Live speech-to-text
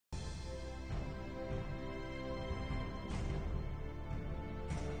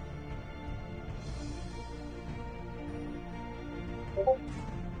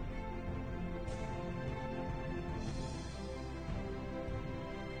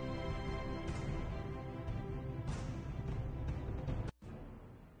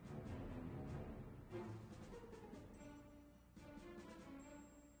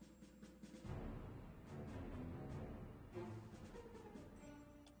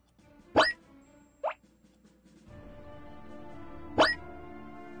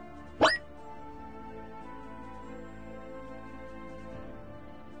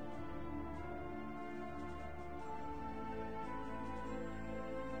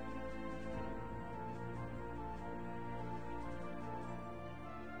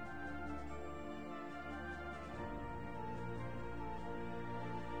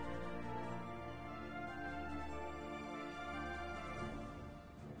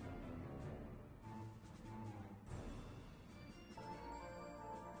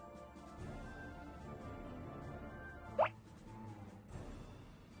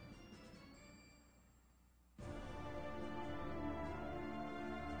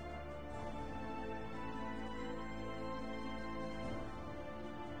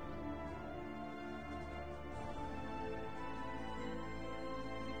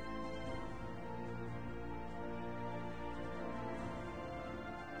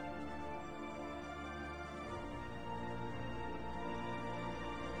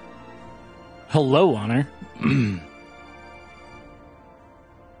Hello, Honor.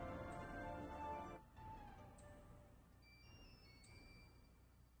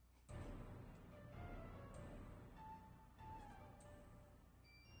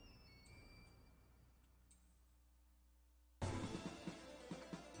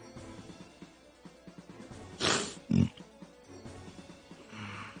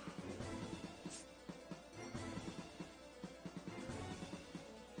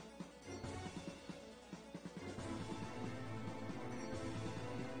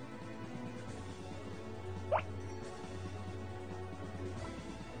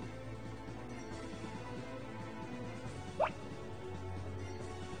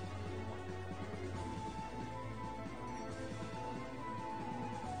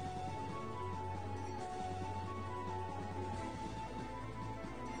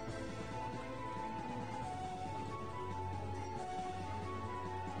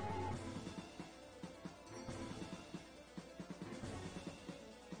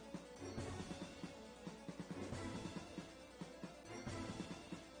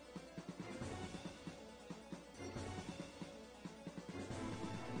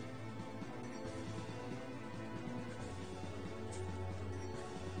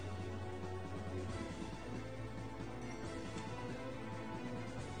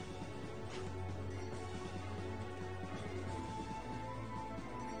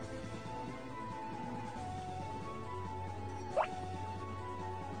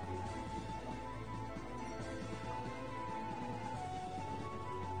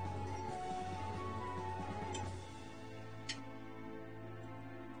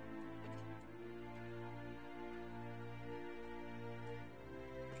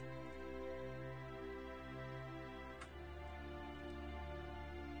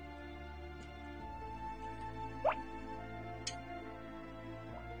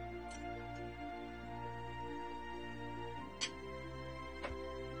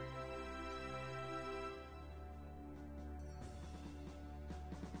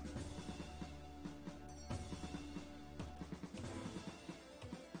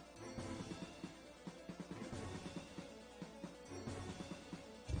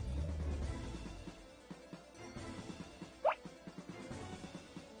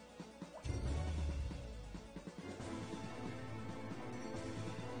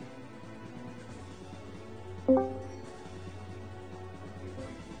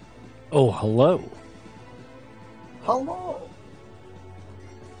 Oh, hello. Hello.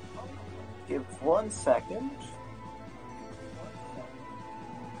 Give 1 second.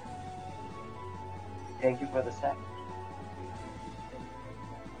 Thank you for the second.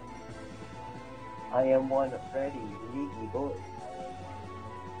 I am one Freddy Leaky Boy.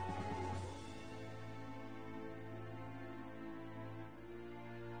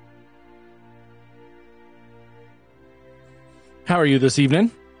 How are you this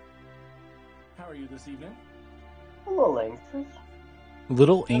evening? A little anxious. A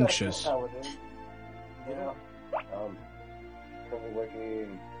little But anxious. that's how it is. Yeah. Currently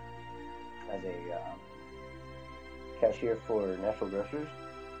working as a cashier for National Grocers.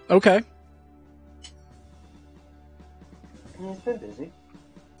 Okay. And it's been busy.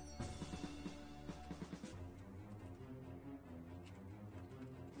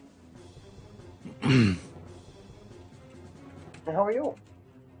 How are you?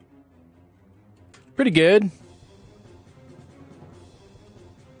 Pretty good.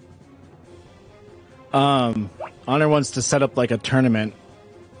 Honor wants to set up like a tournament,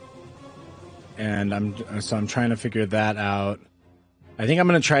 and I'm trying to figure that out. I think I'm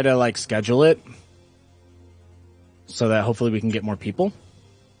gonna try to like schedule it so that hopefully we can get more people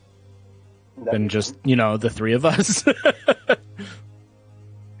than just, you know, the three of us. 'Cause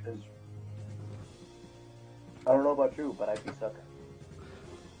I don't know about you, but I'd be sucker.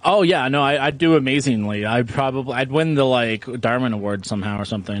 Oh yeah, no, I'd do amazingly. I'd win the like Darwin Award somehow or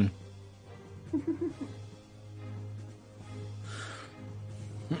something.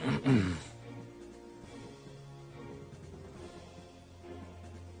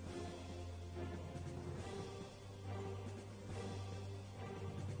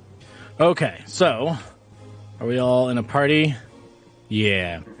 Okay, so are we all in a party?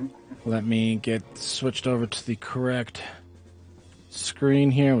 Yeah. Let me get switched over to the correct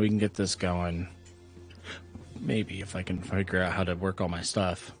screen here. We can get this going. Maybe if I can figure out how to work all my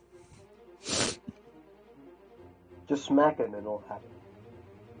stuff. Just smack it and it'll happen.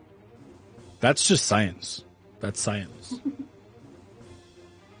 That's just science. That's science.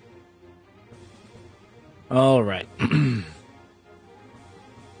 All right.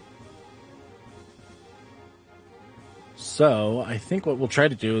 So I think what we'll try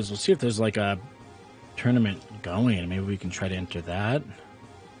to do is we'll see if there's like a tournament going, and maybe we can try to enter that.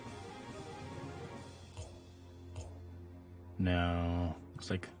 No, looks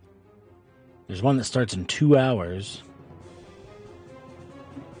like there's one that starts in 2 hours.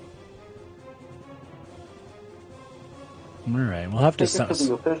 All right, we'll have to Take it to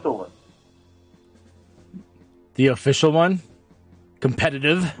the official one. The official one,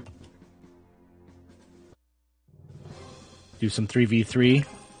 competitive. Do some 3v3.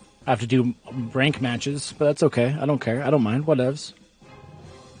 I have to do rank matches, but that's okay. I don't care. I don't mind. Whatevs.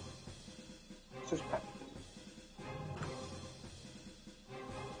 It's just practice.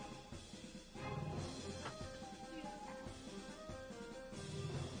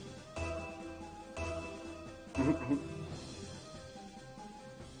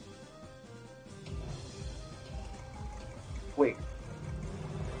 Wait.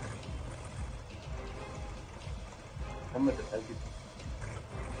 I'm a defensive.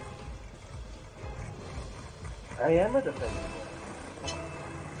 I am a defensive.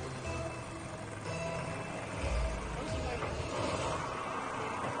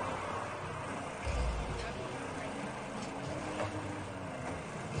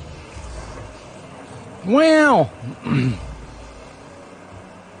 Wow.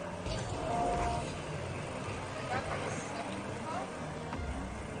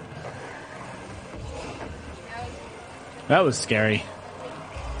 That was scary.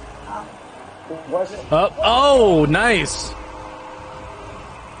 Was it? Oh, nice.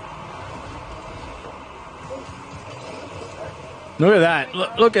 Look at that.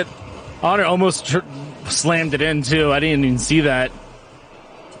 Look at Honor almost slammed it in too. I didn't even see that.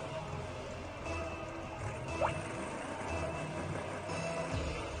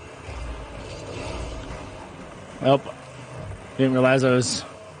 Well, didn't realize I was.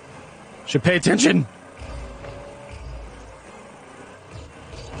 Should pay attention.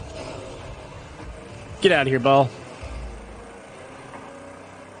 Get out of here, ball.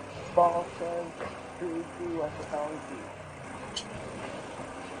 Ball says 3-2 at the pound feet.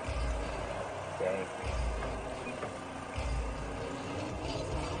 Okay.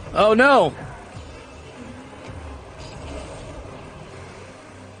 Oh no!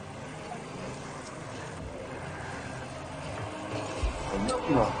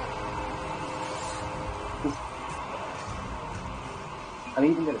 No. I'm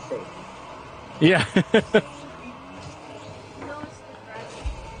even gonna say it. Yeah.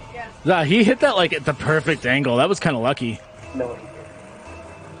 Nah, he hit that like at the perfect angle. That was kind of lucky. No, he didn't.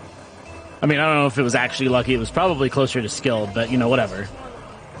 I mean, I don't know if it was actually lucky. It was probably closer to skill, but you know, whatever.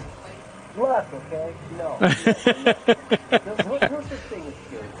 Luck, okay? No. No such thing as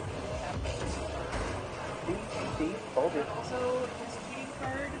skill. See? Hold it. Also, his cheating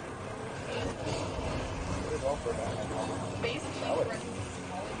card There's also that. basically runs all of you,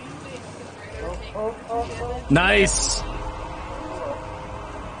 but it's the greater Oh. Nice. And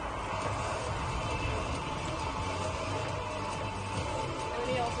then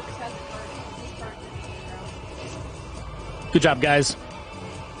he also just has a card. His card is around. Good job, guys.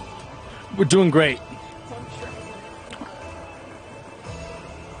 We're doing great. So I'm sure it was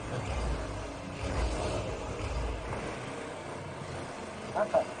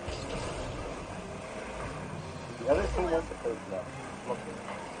The other team wants to play now. Okay.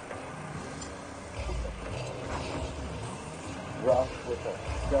 rough with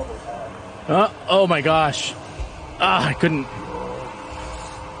a double tap. Oh my gosh. Ah, I couldn't.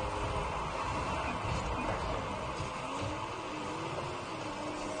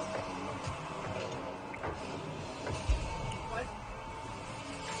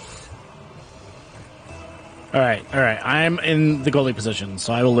 All right. I'm in the goalie position,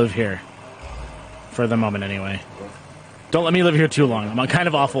 so I will live here for the moment, anyway. Don't let me live here too long. I'm kind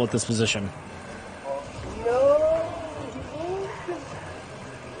of awful at this position. No!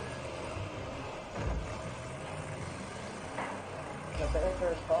 The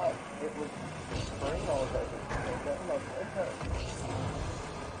bear thought it was spring all of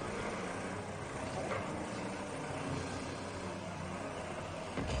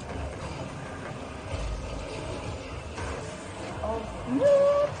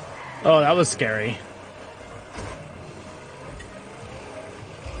Oh, that was scary.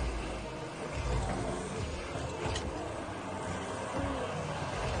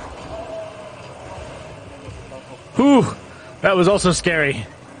 Whew, that was also scary.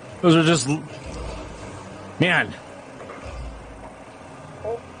 Those are just... Man.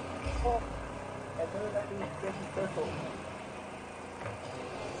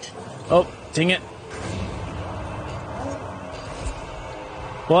 Oh, dang it.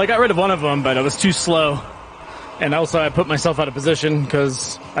 Well, I got rid of one of them, but I was too slow. And also I put myself out of position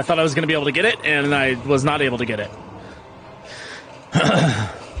because I thought I was going to be able to get it, and I was not able to get it.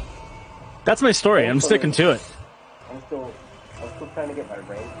 That's my story. I'm sticking to it. I'm still trying to get my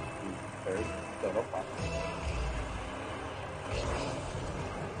range to third, so no problem.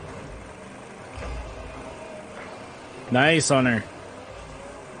 Nice on her.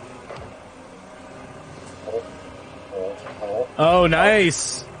 Oh,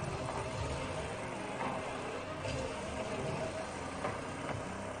 nice.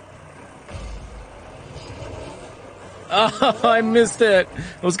 Oh, I missed it.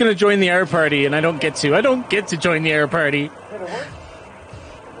 I was going to join the air party, and I don't get to. I don't get to join the air party. Did it work?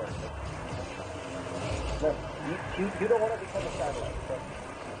 No, you don't want to become a satellite. So,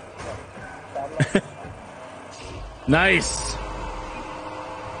 satellite. Nice.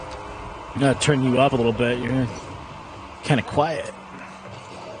 I'm going to turn you up a little bit. You're kind of quiet.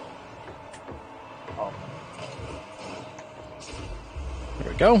 Oh.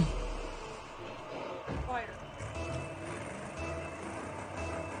 There we go. Fire.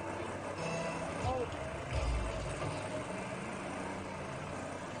 Oh,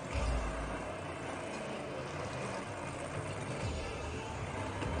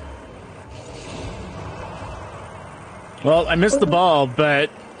 Well, I missed the ball,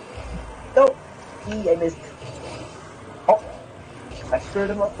 but... No! I missed. Oh! I screwed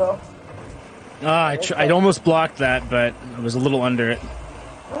him up though. I almost blocked that, but I was a little under it.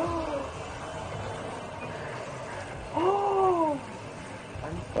 Oh!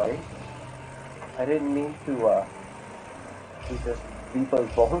 I'm sorry. I didn't mean to just leave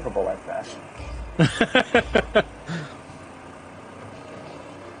us vulnerable like that.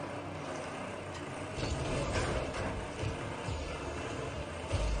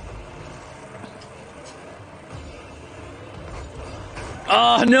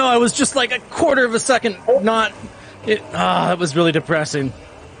 Oh, no, I was just like a quarter of a second not... that was really depressing.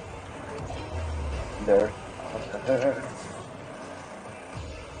 There.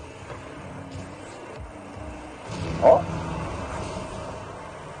 Oh!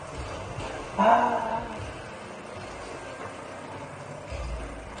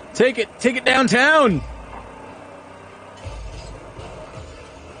 Take it downtown!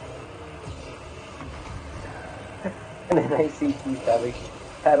 And then I see Keith having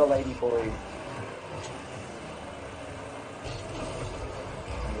paddle lady boys.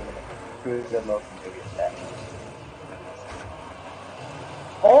 Screw them up and maybe attack.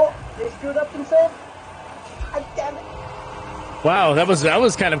 Oh! They screwed up themselves? God damn it! Wow, that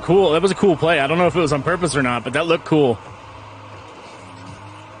was kind of cool. That was a cool play. I don't know if it was on purpose or not, but that looked cool.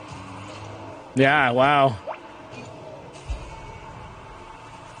 Yeah, wow.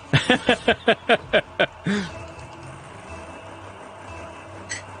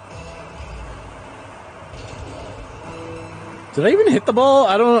 Did I even hit the ball?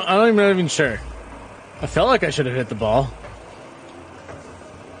 I'm not even sure. I felt like I should have hit the ball.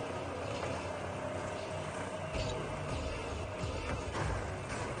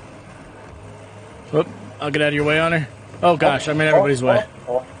 Whoop, I'll get out of your way on her. Oh gosh, I'm in everybody's way.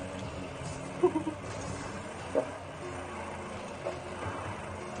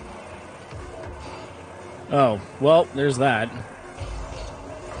 Oh, well, there's that.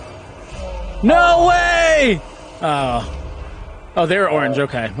 No way! Oh. Oh, they're orange.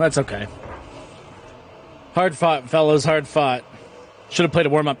 Okay, that's okay. Hard fought, fellas. Hard fought. Should have played a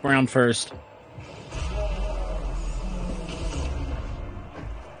warm-up round first.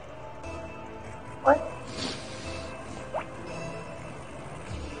 What?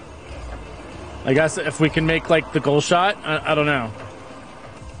 I guess if we can make, like, the goal shot, I don't know.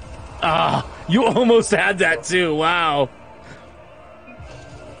 Ah, you almost had that, too. Wow.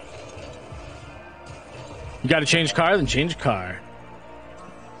 You got to change car? Then change car.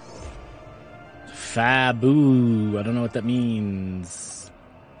 Fabu. I don't know what that means.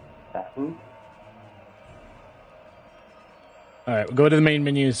 Fabu? All right, we'll go to the main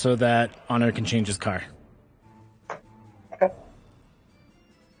menu so that Honor can change his car. Okay.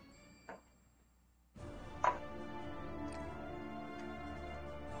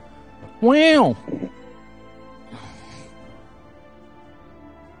 Wow.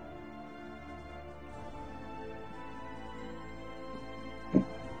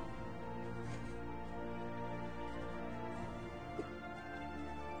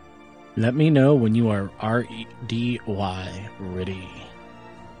 Let me know when you are ready. Ready.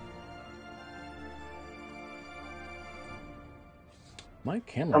 My I'm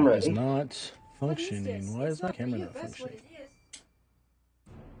camera is ready. not functioning. Why is my camera not functioning?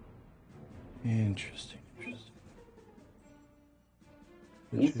 Interesting.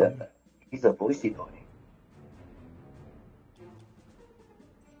 He's a voicey boy.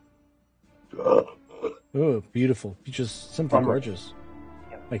 Oh, beautiful. You just simply I'm ready. gorgeous.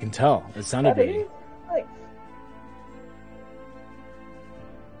 I can tell. It sounded beauty. Nice.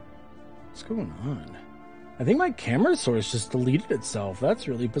 What's going on? I think my camera source just deleted itself. That's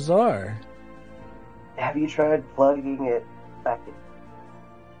really bizarre. Have you tried plugging it back in?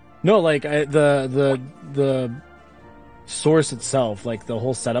 No, like the source itself, like the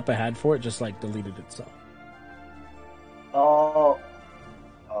whole setup I had for it, just like deleted itself. Oh.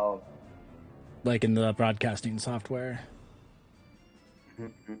 Like in the broadcasting software.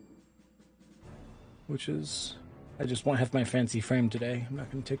 Which is, I just won't have my fancy frame today. I'm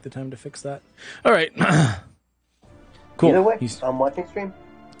not going to take the time to fix that. All right. Cool. Either way, I'm watching stream.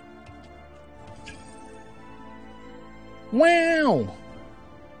 Wow.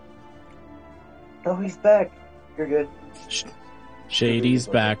 Oh, he's back. You're good. Shady's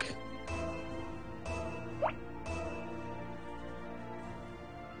back.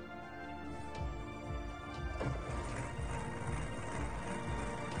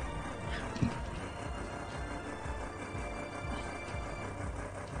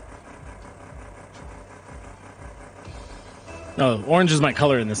 Oh, orange is my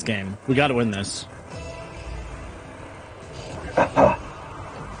color in this game. We got to win this.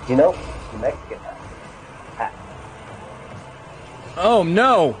 You know, Mexican hat. Oh,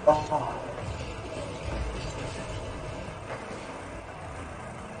 no. Oh.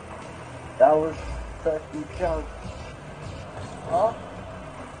 That was such a chunk. Huh?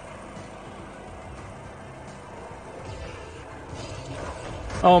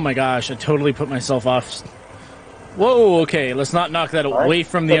 Oh my gosh, I totally put myself off. Whoa, okay, let's not knock that away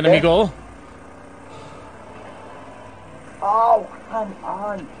from the enemy goal. Oh, come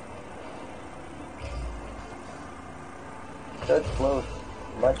on. That's close.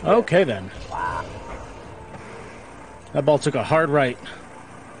 Much better. Okay, then. Wow. That ball took a hard right.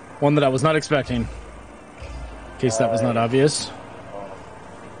 One that I was not expecting. In case that was not obvious. Oh.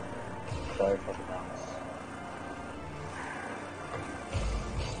 Sorry for the bounce.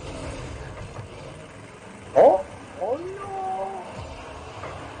 Oh! Oh no!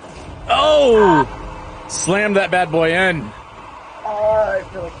 Oh! Slammed that bad boy in. Oh, I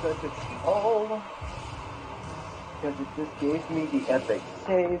feel like such a troll. Because it just gave me the epic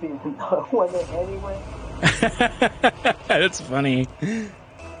save, even though I won it anyway. That's funny.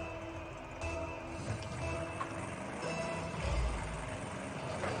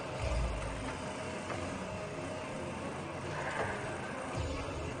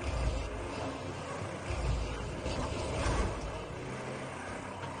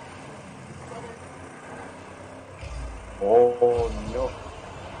 Oh no.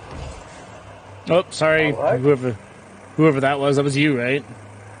 Oh, sorry, All right. whoever that was. That was you, right?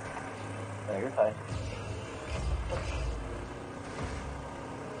 No, you're fine.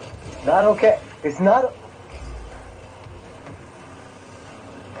 It's not okay. It's not.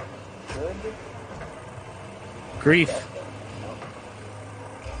 Good. Grief.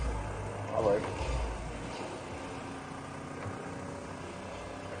 All right.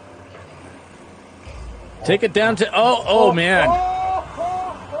 Take it down to... Oh, man.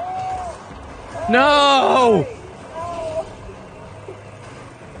 No!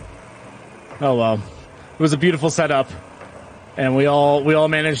 Oh, well. It was a beautiful setup. And we all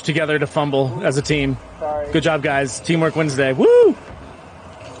managed together to fumble as a team. Sorry. Good job, guys. Teamwork Wednesday. Woo!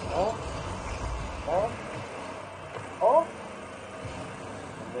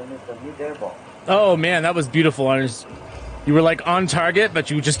 then it's a new air ball. Oh man, that was beautiful. You were like on target,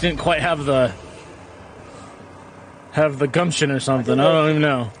 but you just didn't quite have the gumption or something. I don't even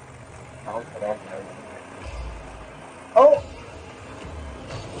know. Oh!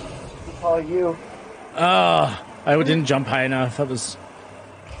 Oh, you. I didn't jump high enough. That was.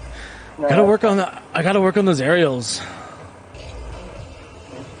 No, I gotta work on those aerials.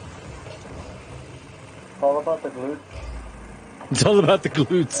 It's all about the glutes. It's all about the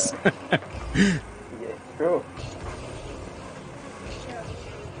glutes. Yeah, it's true.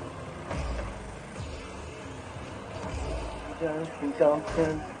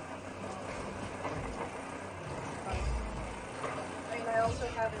 Johnson. I mean, I also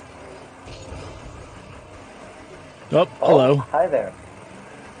have it. Oh, hello. Hi there.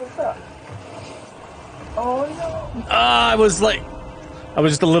 What's up? Oh no. I was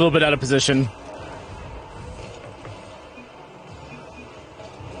just a little bit out of position.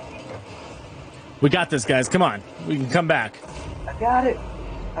 We got this, guys. Come on. We can come back. I got it.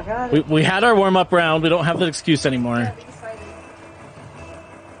 We had our warm-up round. We don't have that excuse anymore. Yeah, be excited.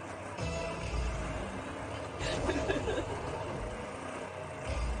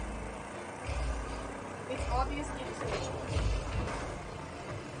 It's obviously just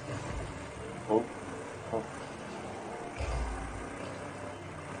Oh. Oh.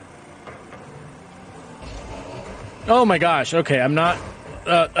 Oh my gosh. Okay, I'm not.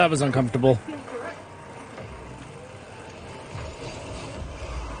 That was uncomfortable.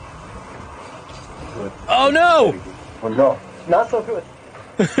 Good. Oh no! Oh no. Not so good.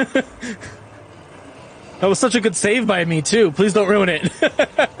 That was such a good save by me too. Please don't ruin it.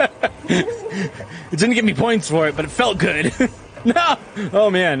 It didn't get me points for it, but it felt good. No!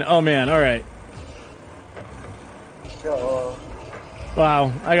 Oh man. All right. Go.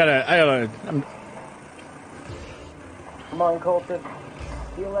 Wow. Come on, Colton.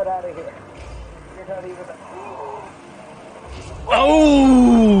 Feel it out of here. You're not even.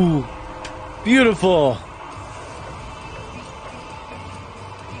 Oh! Beautiful.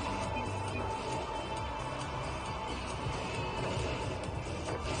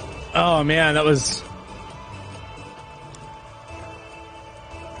 Oh man, that was.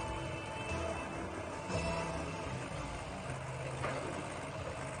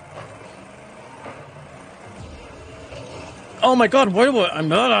 Oh my god, what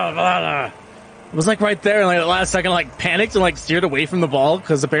I'm it was like right there, and like the last second, like panicked and like steered away from the ball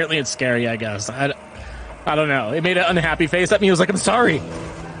because apparently it's scary. I guess I don't know. It made an unhappy face at me. It was like, I'm sorry.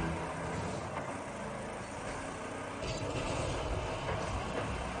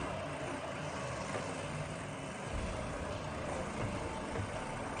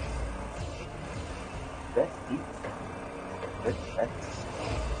 That's deep. That's...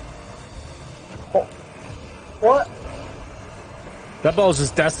 Oh. What? That ball is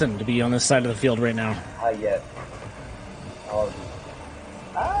just destined to be on this side of the field right now. Yes. Oh.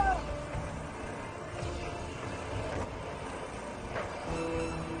 Ah.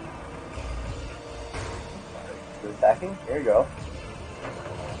 Good backing. There you go.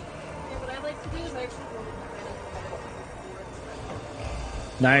 Yeah, what I like to do is I actually roll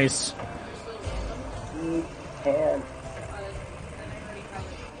the Nice. He can. and I already have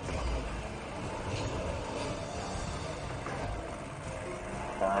it.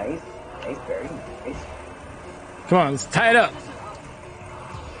 Nice. Nice, very nice. Come on, let's tie it up.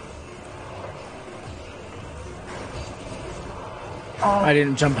 I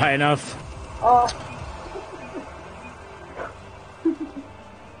didn't jump high enough. Oh.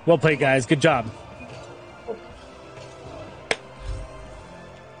 Well played, guys. Good job.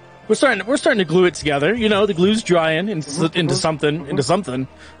 We're starting to glue it together. You know, the glue's drying into something.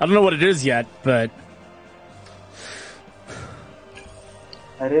 I don't know what it is yet, but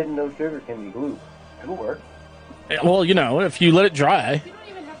I didn't know sugar can be glued. It'll work. well, you know, if you let it dry. You don't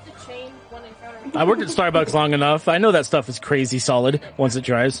even have to chain one encounter. I worked at Starbucks long enough. I know that stuff is crazy solid once it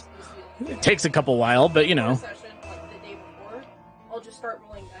dries. It takes a couple while, but you know. Session, like the day before, I'll just start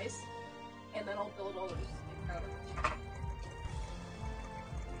rolling dice, and then I'll build all those encounters.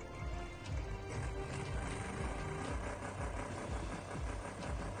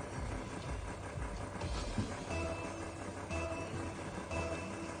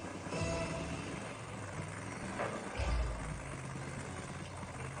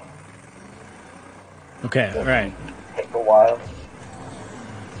 Okay, all right. Take a while.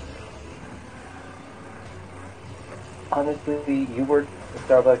 Honestly, you work at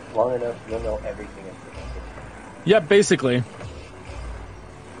Starbucks long enough, you'll know everything. Yeah, basically.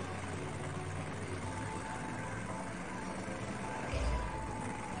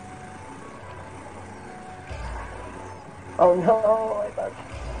 Oh no, I thought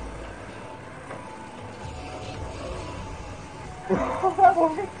That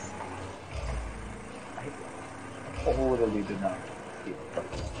works. I totally did not see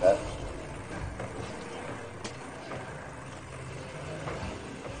something like that.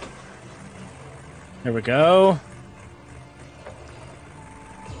 Here we go.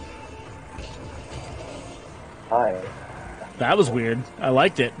 Hi. That was weird. I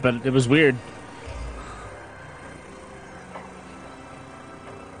liked it, but it was weird.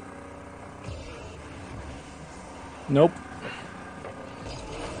 Nope.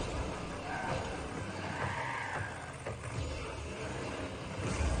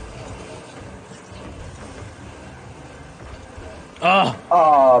 Oh.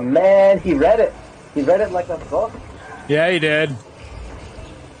 Oh man, he read it. He read it like a book. Yeah, he did.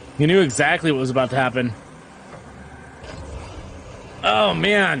 He knew exactly what was about to happen. Oh,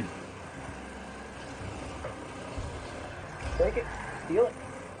 man. Take it. Steal it.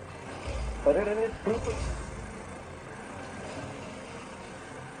 Put it in his pooper.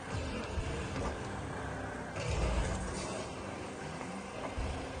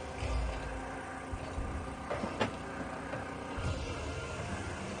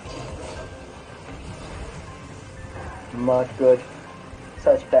 Much good.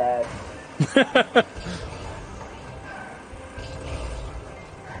 Such bad.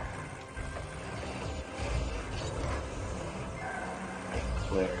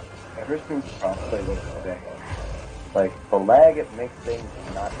 Where ever since crossplay was today, like the lag, it makes things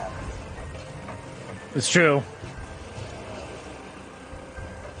not happen. It's true.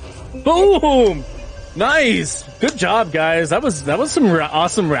 Boom! Nice! Good job, guys. That was some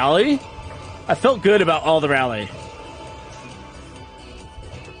awesome rally. I felt good about all the rally.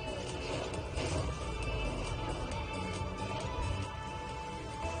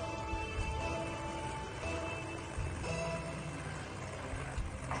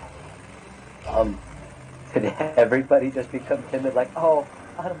 Did everybody just become timid? Like, oh,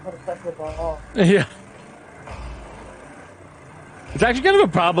 I don't want to touch the ball. Yeah. It's actually kind of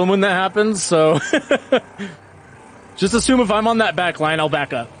a problem when that happens, so just assume if I'm on that back line, I'll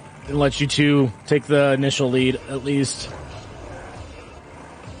back up and let you two take the initial lead, at least.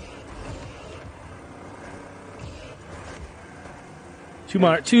 Too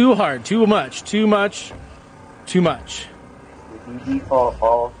much, too hard, too much, too much, too much. The default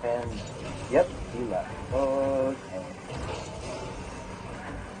ball fan. Yep, he left. Okay.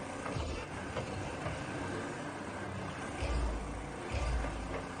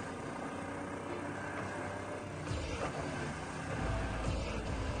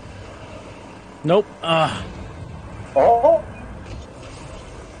 Nope. Oh!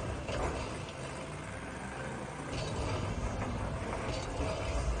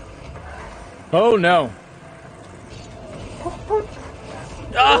 Oh no.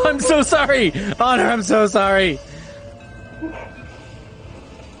 Oh, I'm so sorry! Honor, I'm so sorry!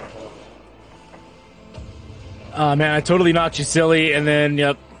 Oh man, I totally knocked you silly, and then,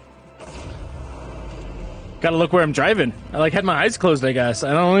 yep. Gotta look where I'm driving. I like had my eyes closed, I guess.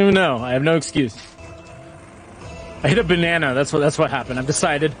 I don't even know. I have no excuse. I hit a banana, that's what happened. I've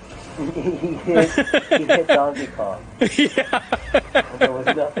decided. he hit Donkey Kong. Yeah. And there was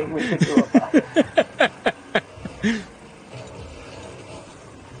nothing we could do about it.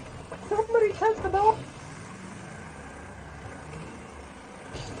 Somebody touch the ball.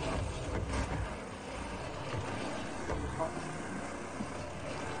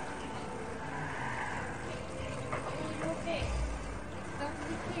 Okay. Don't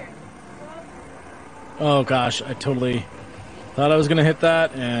be here. Oh gosh, I totally thought I was gonna hit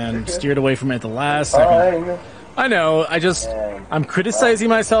that and steered away from it at the last second. Fine. I know, I'm criticizing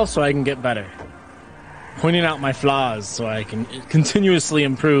myself so I can get better. Pointing out my flaws so I can continuously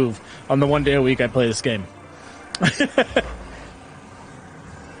improve on the one day a week I play this game. I'm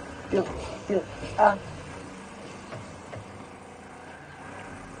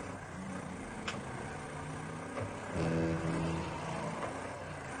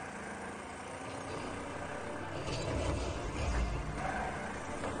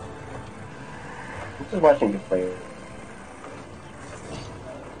just watching you play.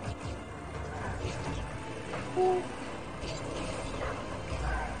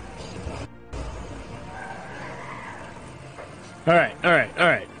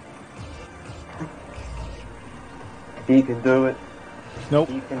 Alright. He can do it. Nope.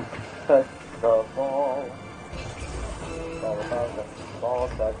 He can touch the ball. It's all about the ball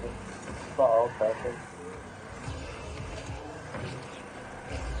touching. Ball touching.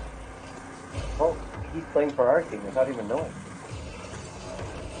 Oh, he's playing for our team without even knowing.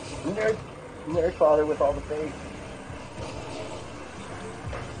 Nerd father with all the faith.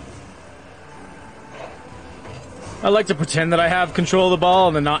 I like to pretend that I have control of the ball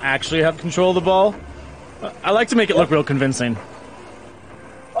and then not actually have control of the ball. I like to make it look real convincing.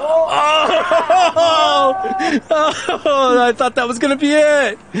 Oh! Oh! I thought that was gonna be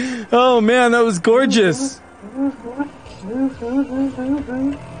it. Oh man, that was gorgeous.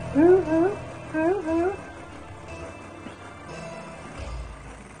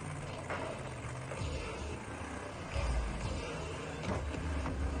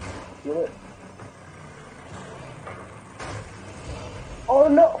 Feel it. Oh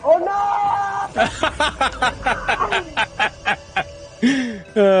no! Oh no!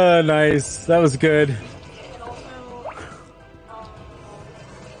 Nice. That was good. And also,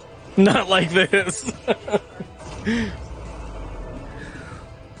 Not like this.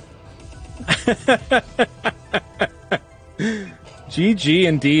 GG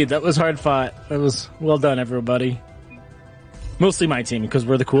indeed. That was hard fought. That was well done, everybody. Mostly my team because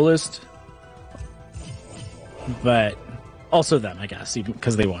we're the coolest. But also them, I guess, even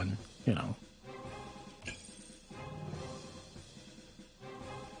because they won, you know.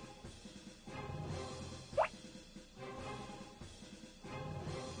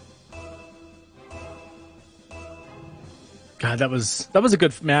 God, that was a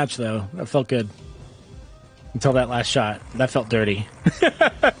good match though. That felt good. Until that last shot. That felt dirty.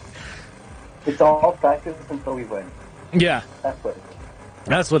 It's all practice until we win. Yeah. That's what it is.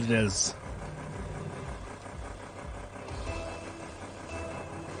 That's what it is.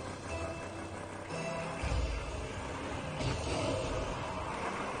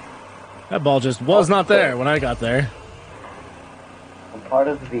 That ball just was not there when I got there. I'm part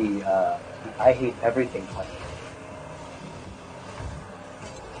of the I hate everything clan.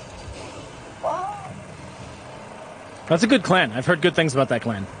 Wow. That's a good clan. I've heard good things about that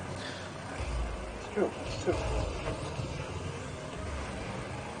clan. It's true. It's true.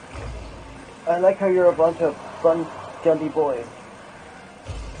 I like how you're a bunch of fun, Gumby boys.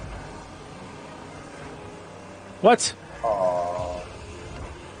 What? Aww.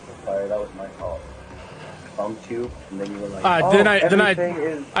 Sorry, that was my fault. Bumped you, and then you were like, Then everything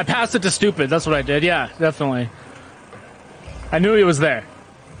is... I passed it to stupid. That's what I did. Yeah, definitely. I knew he was there.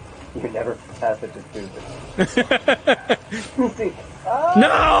 You never pass it to stupid. See, No!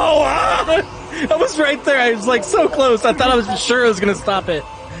 Ah! I was right there. I was like so close. I thought I was sure I was gonna stop it.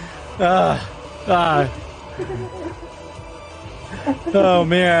 Oh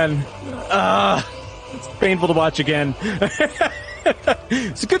man. It's painful to watch again.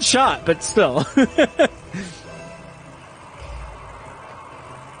 It's a good shot, but still.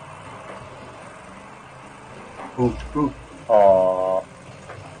 Ooh, ooh. Aww.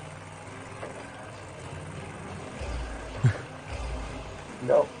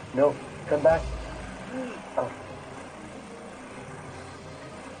 No, no, come back. Oh.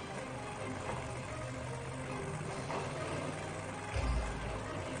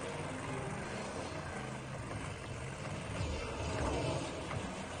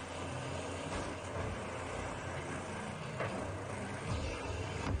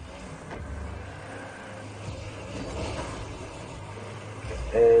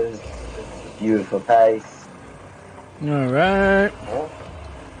 Is beautiful pace. All right. Oh.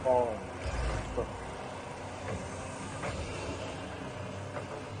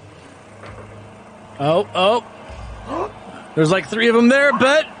 Oh. Oh. There's like 3 of them there,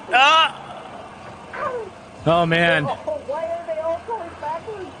 but oh man. Why are they all going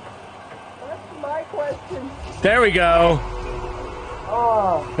backwards? That's my question. There we go.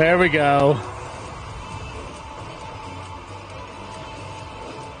 Oh. There we go.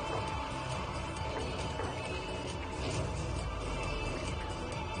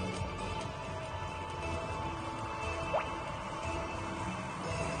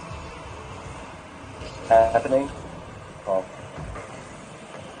 Happening? Oh.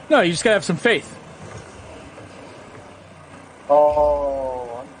 No, you just gotta have some faith.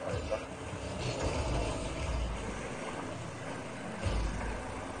 Oh, I'm sorry.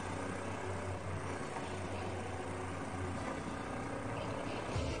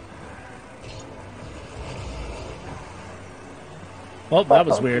 Well, that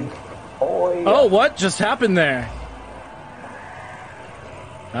was weird. Oh, yeah. Oh, what just happened there?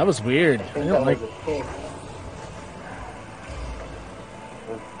 That was weird. I I think don't that like. was a ping.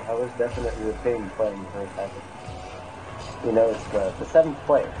 I was definitely the ping playing for a second. You know, it's the 7th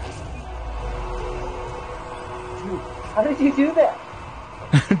player. Dude, how did you do that?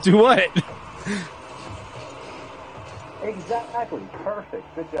 Do what? Exactly. Perfect.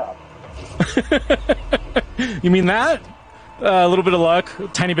 Good job. You mean that? A little bit of luck, a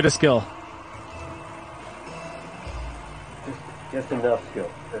tiny bit of skill. Just enough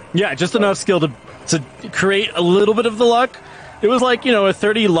skill. Yeah, just enough skill to create a little bit of the luck. It was like, you know, a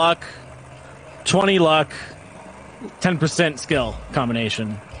 30 luck, 20 luck, 10% skill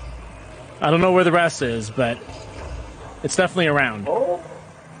combination. I don't know where the rest is, but it's definitely around. Oh.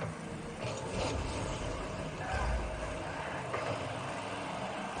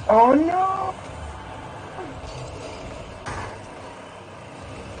 Oh no!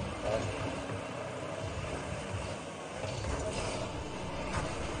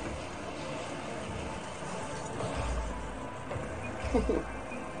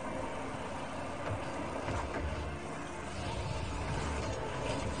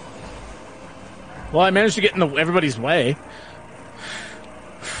 Well, I managed to get in everybody's way.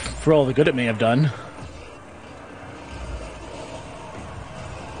 For all the good it may have done.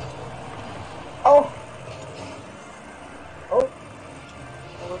 Oh! Oh!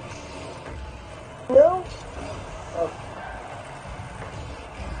 No! Oh.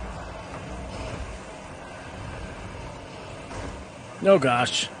 Oh,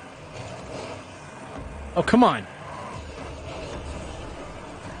 gosh. Oh, come on.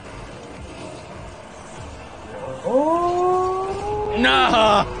 Oh!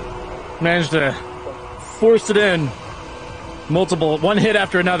 Nah! Managed to force it in. Multiple, one hit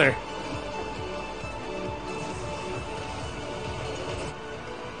after another.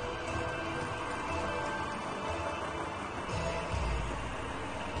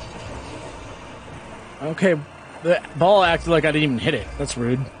 Okay, the ball acted like I didn't even hit it. That's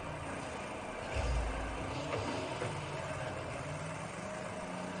rude.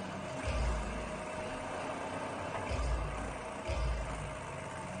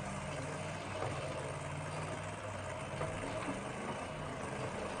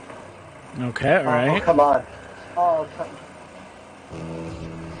 Okay, all right. Oh, come on. Oh, come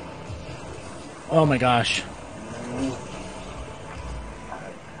Oh my gosh.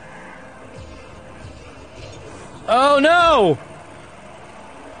 Oh no!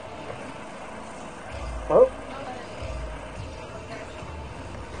 Oh.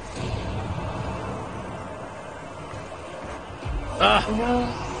 Ah.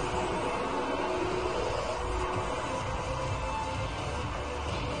 No.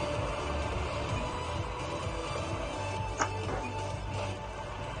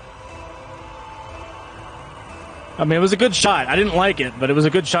 I mean, it was a good shot. I didn't like it, but it was a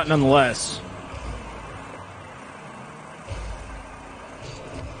good shot nonetheless.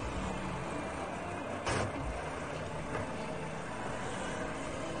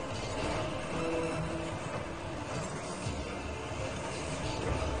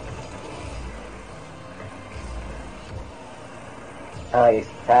 Nice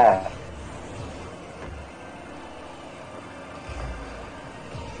pass.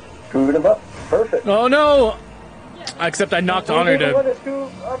 Screwed him up. Perfect. Oh no! Except I knocked Honor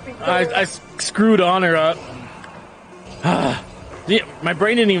to... I screwed Honor up. Yeah, my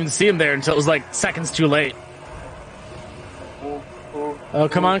brain didn't even see him there until it was like seconds too late. Oh,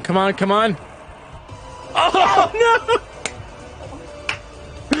 come on, come on, come on. Oh,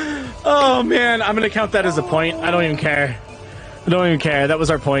 no! Oh, man, I'm going to count that as a point. I don't even care. I don't even care. That was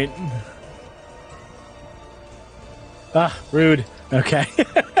our point. Ah, rude. Okay.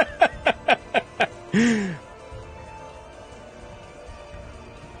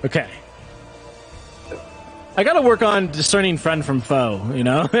 Okay. I gotta work on discerning friend from foe, you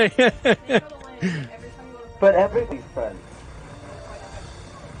know? But everybody's friends.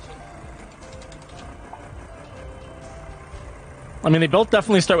 I mean, they both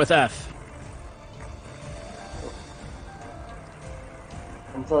definitely start with F.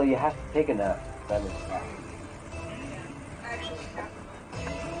 Until you have to take a nap. Then it's F.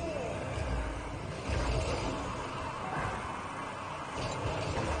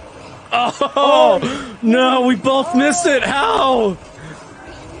 Oh, no, we both missed it. How?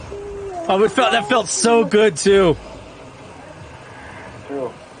 Oh, that felt so good, too.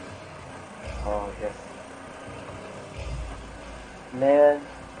 True. Oh, yes. Man,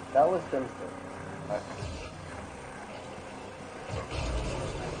 that was Simpson.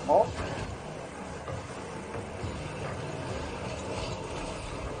 Oh.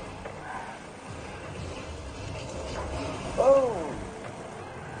 Oh.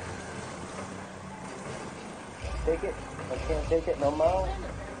 Take it. I can't take it no more.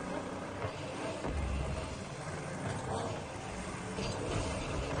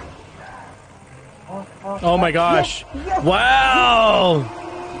 Oh my gosh. Yes, yes. Wow.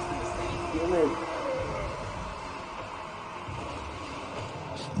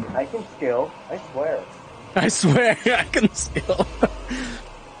 I can skill. I swear. I swear I can skill.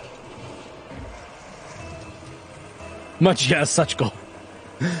 Much yes, such goal.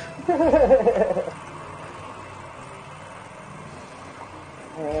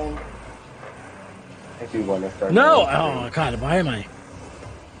 And I do want to start. No! Oh, God, why am I?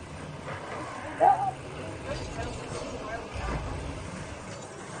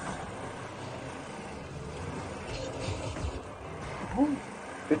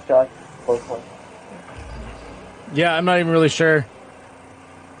 Good shot. Close one. Yeah, I'm not even really sure.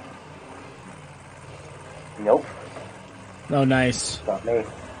 Nope. Oh, nice. Not me.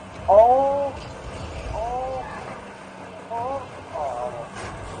 Oh! Oh! Oh! Oh!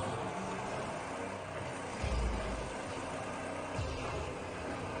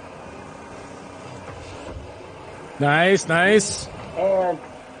 Nice, nice. And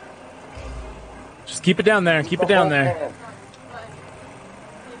Just keep it down there. Keep it down there. and-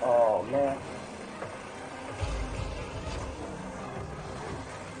 Oh man.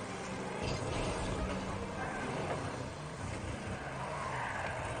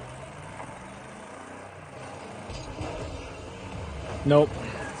 Nope.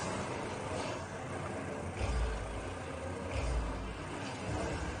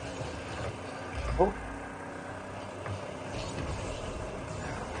 Oh.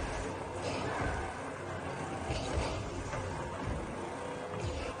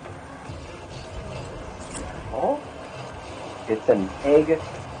 Oh. It's an egg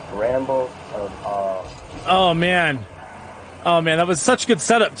scramble of Oh, man. Oh, man, that was such a good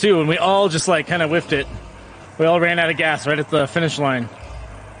setup, too, and we all just, like, kind of whiffed it. We all ran out of gas right at the finish line.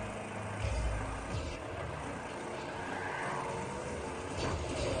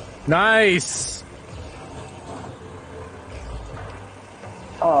 Nice!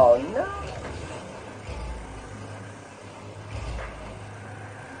 oh no.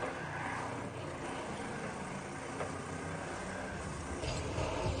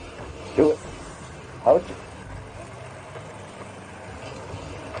 Do it. Ouch.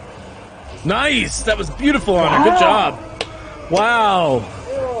 Nice! That was beautiful, Honor. Good job. Wow.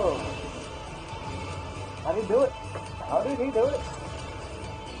 Ew. How did he do it? How did he do it?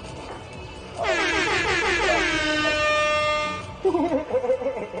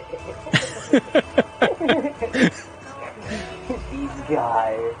 These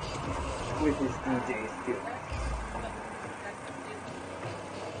guys with his DJ skill.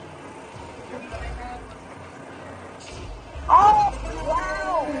 Oh!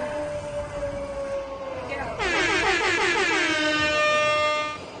 Wow!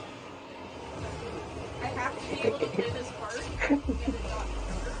 I have to be able to play this part and not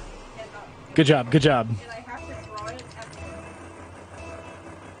and not Good job. Good job. and I have to draw it at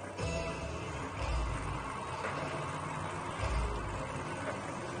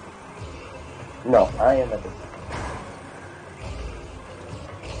No, I am at this.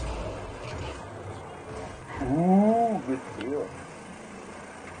 Ooh, good deal.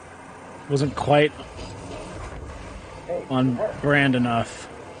 Wasn't quite Hey, on what? brand enough.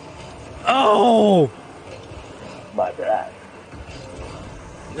 Oh! My bad.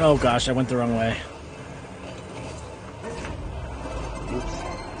 Oh, gosh, I went the wrong way. Oops.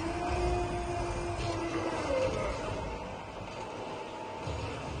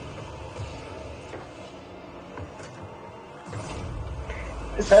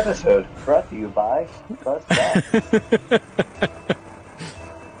 This episode brought to you by Buzz Back.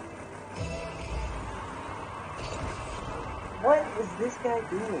 What is this guy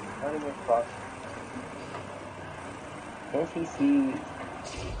doing running across? Can't he see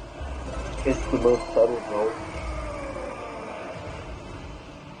it's the most subtle road?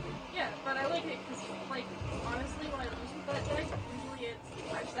 yeah, but I like it because, like, honestly, when I lose with that deck, usually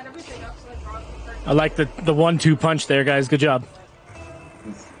it's I set everything up so I draw the card. I like the 1-2 punch there, guys. Good job.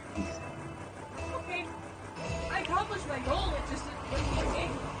 He's Okay, I accomplished my goal. It just didn't win me a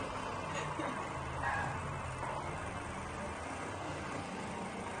game.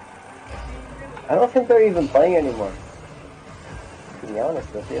 I don't think they're even playing anymore. To be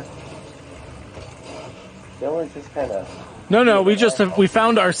honest with you. Dylan's just kind of... No, we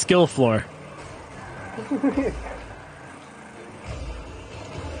found our skill floor.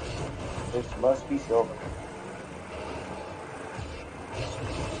 This must be silver.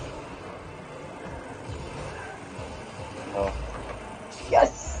 Oh.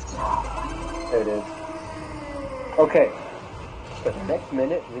 Yes! There it is. Okay. For the next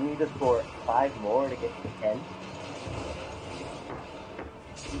minute, we need to score 5 more to get to 10.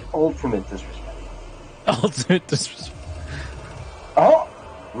 Ultimate disrespect. Ultimate disrespect. Oh!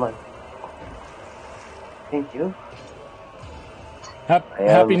 Come on. Thank you. I am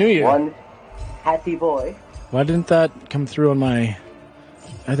Happy New Year. One happy boy. Why didn't that come through on my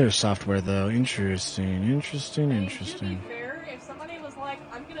other software though. Interesting. To be fair, if somebody was like,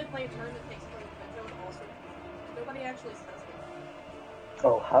 I'm gonna play a turn that takes 20 minutes, I would also. Nobody actually says that.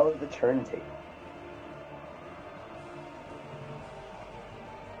 Oh, how is the turn taken?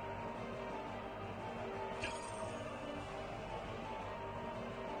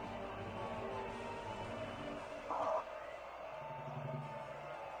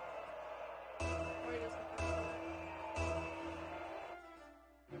 Or just-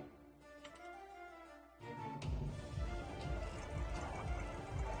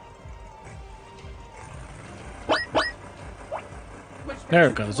 Which There it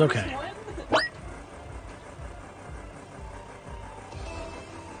makes goes, the okay. worst one.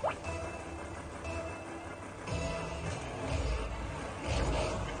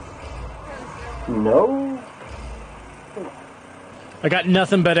 No. I got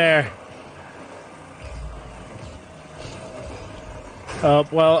nothing but air. Oh,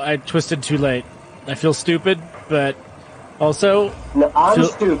 well, I twisted too late. I feel stupid, but also, No, I'm Feel-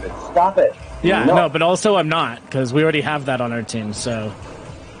 stupid. Stop it. yeah, no, but also I'm not, because we already have that on our team, so.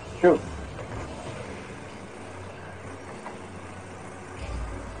 True.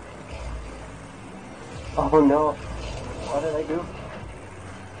 Oh no. What did I do?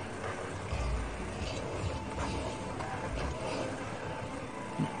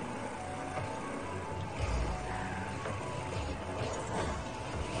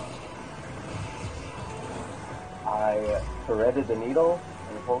 I threaded the needle,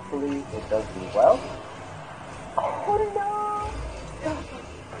 and hopefully it does me well. Oh no!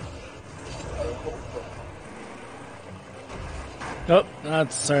 I hope so. Oh,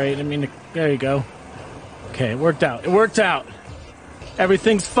 that's sorry. I didn't mean to. There you go. Okay, it worked out. It worked out.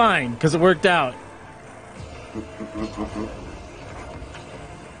 Everything's fine because it worked out.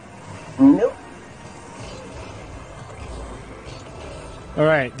 Nope. All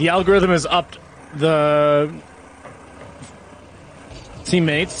right, the algorithm has upped the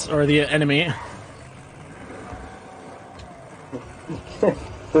teammates or the enemy.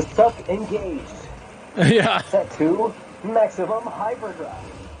 The suck engaged. Yeah. Set to maximum hyperdrive.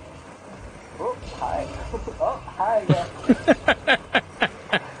 Oh, hi. Oh, hi again.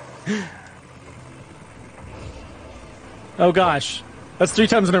 Oh gosh, that's 3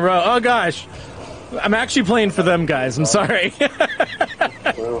 times in a row. Oh gosh, I'm actually playing for them, guys. I'm sorry.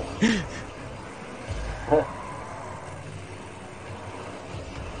 True.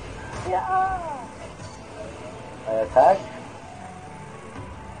 Yeah. I attack.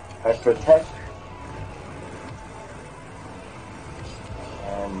 I protect.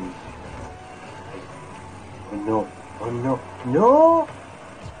 And oh no! Oh no! No!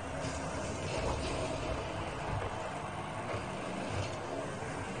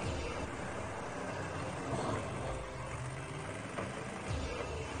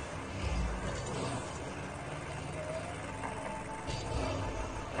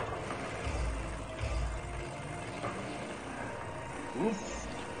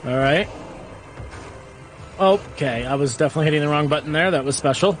 All right. Okay, I was definitely hitting the wrong button there. That was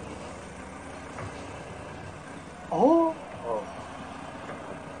special. Oh! Oh.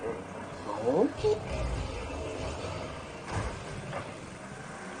 Okay.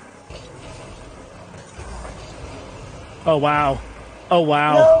 Oh wow. Oh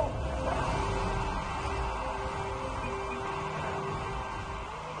wow. No!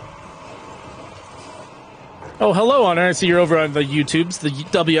 Oh hello, Honor. I see you're over on the YouTubes, the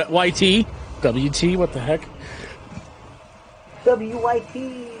WYT. WT. What the heck?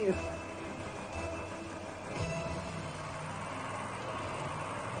 WYT!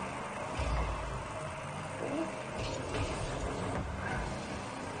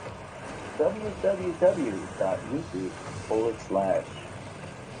 www.youtube.com/.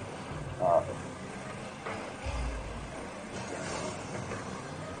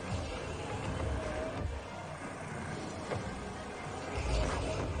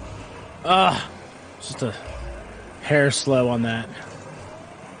 Just a hair slow on that.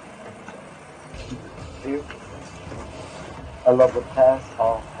 You. I love the past.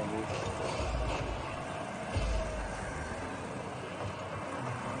 Oh, I need.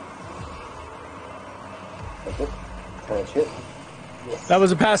 That's it. Finish it. Yes. That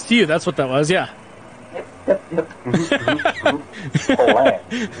was a pass to you. That's what that was. Yeah. Yep. Plan.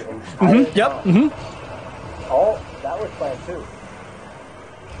 Mhm, yep. Mhm. Oh, that was plan too.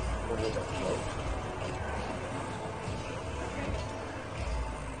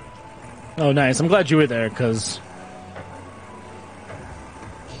 Oh, nice. I'm glad you were there because.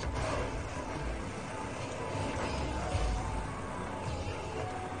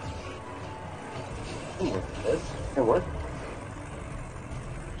 It worked.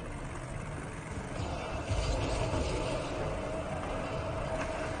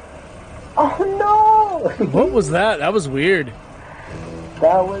 Oh no! What was that? That was weird.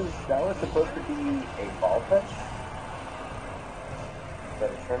 That was supposed to be a ball touch,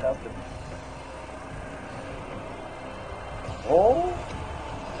 but it turned out to be. Oh!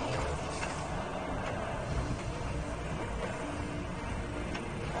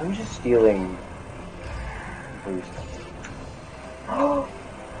 I'm just stealing boost. Oh!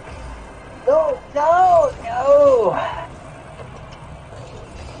 No! No! No!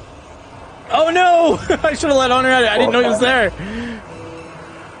 Oh no! I should have let Honor at it. I didn't know he was there.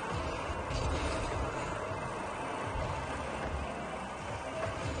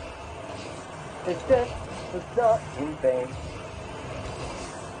 His death was not in vain.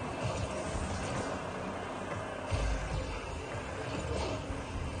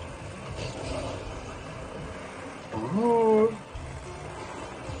 Ooh.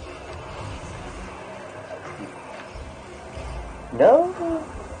 No.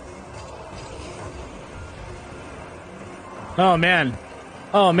 Oh man.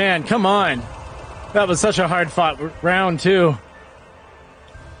 Oh man, come on. That was such a hard fought round too.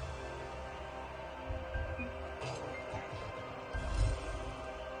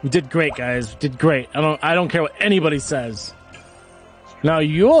 We did great, guys. Did great. I don't care what anybody says. No,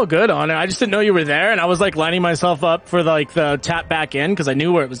 you all good on it. I just didn't know you were there, and I was like lining myself up for the tap back in because I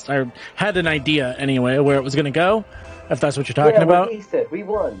knew where it was. I had an idea anyway where it was going to go. If that's what you're talking about. What he said, we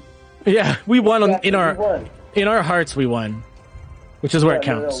won. Yeah, we won exactly, in our hearts. We won, which is where it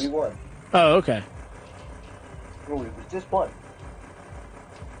counts. No, we won. Oh, okay. No, we just won.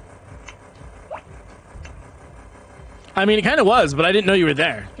 I mean, it kind of was, but I didn't know you were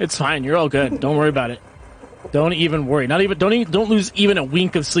there. It's fine. You're all good. Don't worry about it. Don't even worry. Don't lose even a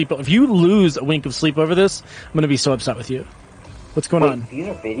wink of sleep. If you lose a wink of sleep over this, I'm gonna be so upset with you. What's going on? These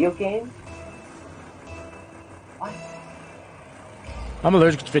are video games? What? I'm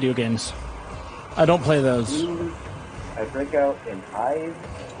allergic to video games. I don't play those. I break out in eyes.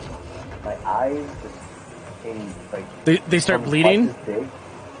 My eyes just in they start bleeding.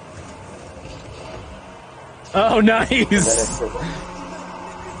 Oh, nice.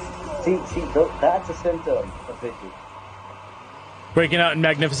 See, that's a symptom of vision. Breaking out in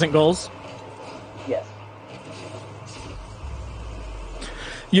magnificent goals. Yes.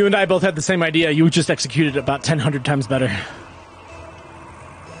 You and I both had the same idea. You just executed it about 100 times better.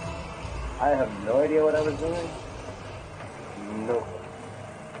 I have no idea what I was doing. No.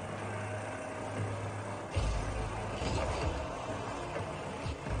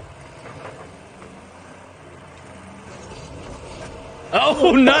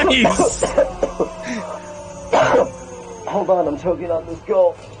 Oh, nice! Hold on, I'm choking on this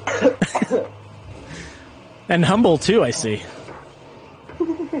goal. And humble, too, I see.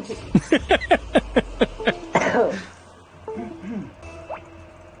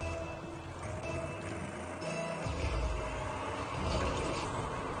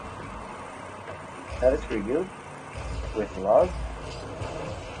 That is for you. With love.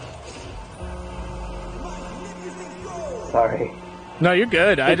 Sorry. No, you're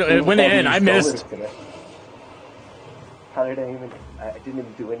good. It went in. I missed. How did I didn't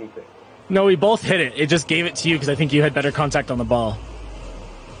even do anything. No, we both hit it. It just gave it to you because I think you had better contact on the ball.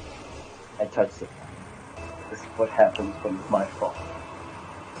 I touched it. This is what happens when it's my fault.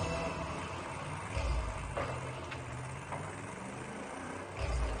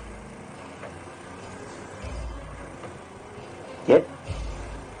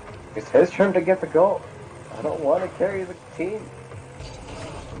 It's his turn to get the goal. I don't want to carry the team.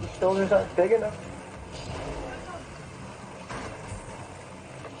 His shoulders aren't big enough.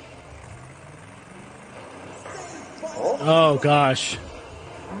 Oh gosh.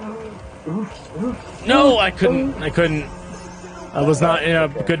 No, I couldn't. I was not in a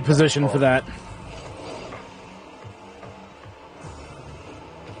good position for that.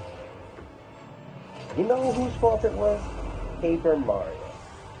 You know whose fault it was? Paper Mario.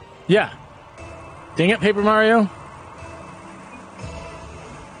 Yeah. Dang it, Paper Mario.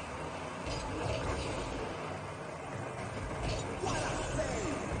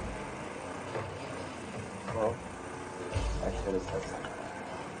 Well, I should have said something.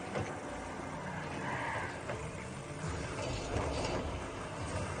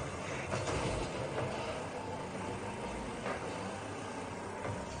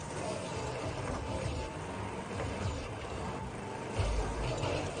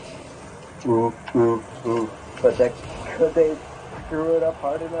 Ooh. But could they screw it up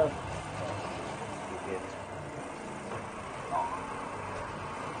hard enough? They did.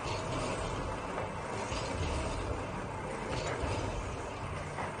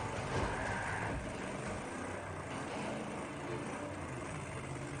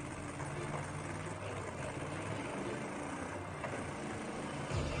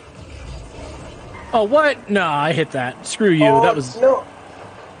 Oh, what? No, I hit that. Screw you. Oh, That was... no.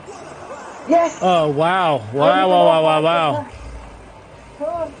 Yes. Oh, wow. Wow, wow, wow, wow, wow.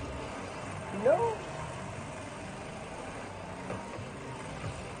 Huh. No.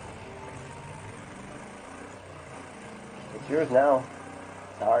 It's yours now.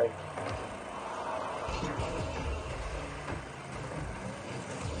 Sorry.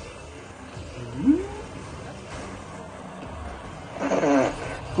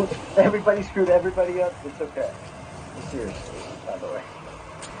 Everybody screwed everybody up. It's okay. It's yours, by the way.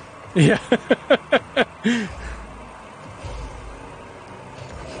 Yeah.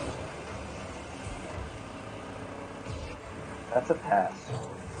 That's a pass.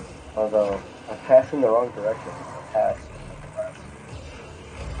 Although, I passed in the wrong direction. A pass.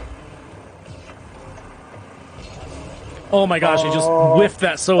 Oh my gosh, I just whiffed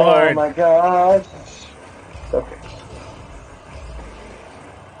that so Oh hard. my gosh. Okay.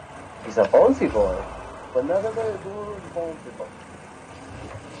 He's a bouncy boy. But none of the dudes bouncy boy.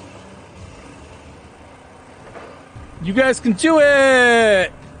 You guys can do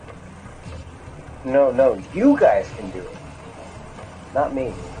it! No, you guys can do it. Not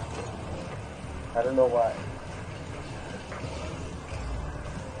me. I don't know why.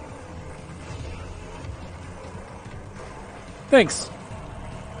 Thanks.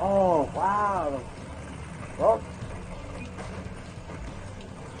 Oh, wow. Well,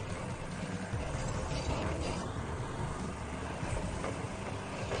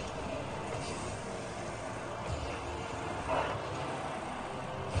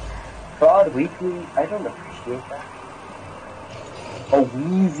 Fraud Weekly, I don't appreciate that. Oh,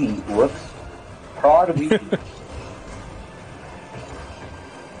 Wheezy, whoops. Fraud Weekly.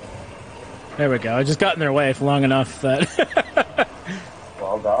 There we go. I just got in their way for long enough that...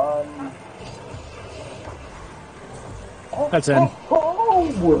 Well done. Oh, That's in.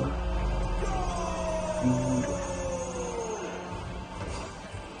 Oh.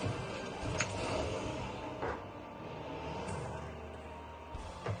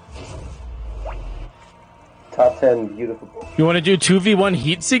 Top 10 beautiful. You want to do 2v1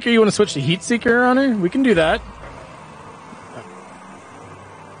 Heat Seeker? You want to switch to Heat Seeker on her? We can do that.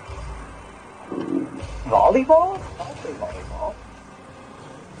 Volleyball? I'll say volleyball.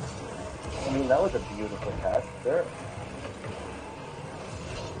 I mean, that was a beautiful pass there.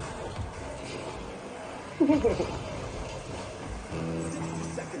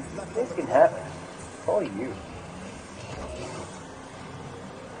 This can happen. It's all you.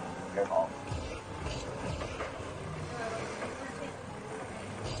 Your ball.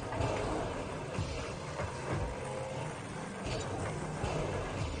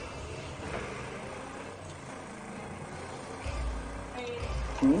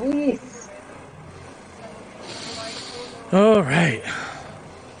 Jeez. All right.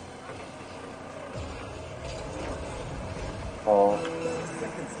 Oh.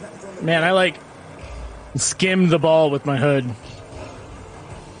 Man, I like skimmed the ball with my hood.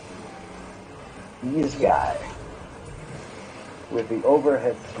 This guy with the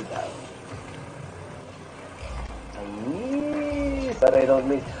overhead scoop out. I miss, but I don't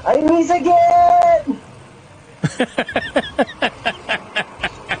miss. I miss again!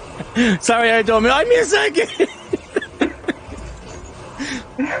 Sorry, I don't mean. I miss again.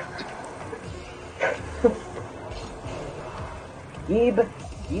 Ebe,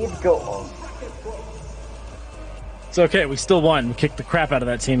 go home. It's okay. We still won. We kicked the crap out of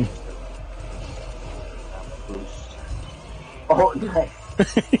that team. Oh, nice.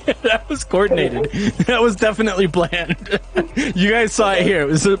 That was coordinated. That was definitely planned. You guys saw it here. It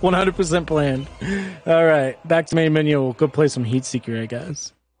was 100% planned. All right, back to main menu. We'll go play some Heat Seeker, I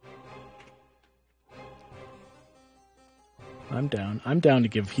guess. I'm down. I'm down to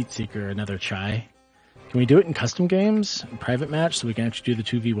give Heat Seeker another try. Can we do it in custom games, in private match, so we can actually do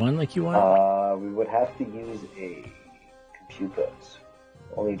the 2v1 like you want? We would have to use a computer,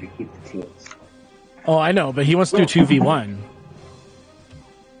 only to keep the teams. Oh, I know, but he wants to do 2v1.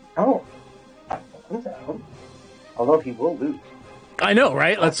 Oh, I'm down. Although he will lose. I know,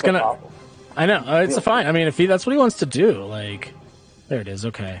 right? That's the problem. I know. It's fine. I mean, if that's what he wants to do, like, there it is.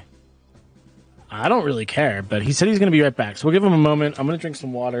 Okay. I don't really care, but he said he's going to be right back, so we'll give him a moment. I'm going to drink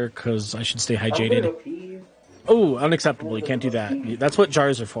some water because I should stay hydrated. Oh, unacceptable. You can't do that. That's what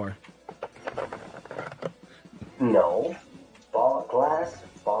jars are for. No. Glass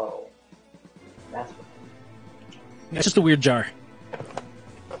bottle. That's what. It's just a weird jar.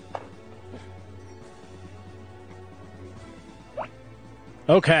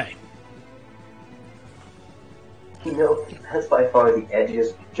 Okay. You know, that's by far the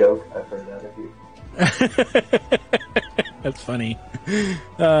edgiest joke I've heard out of you. That's funny.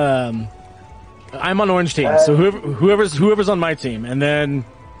 I'm on orange team, so whoever's on my team, and then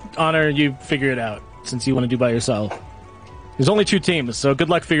Honor, you figure it out since you want to do by yourself. There's only 2 teams, so good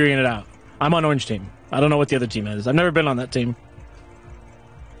luck figuring it out. I'm on orange team. I don't know what the other team is. I've never been on that team.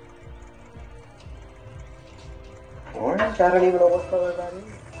 Orange? I don't even know what color that is.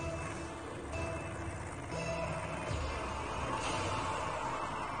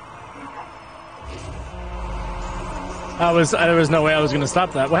 There was no way I was going to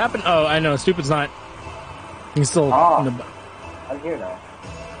stop that. What happened? Oh, I know. Stupid's not. He's still. In the... I'm here now.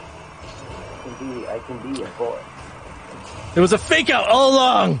 I can be your boy. It was a fake out all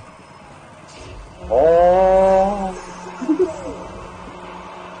along. Oh.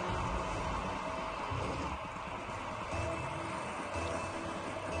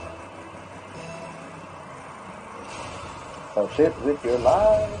 Oh shit! With your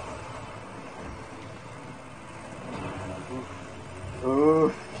life.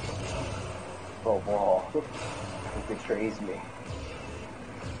 Oof. Oh, wall. It betrays me.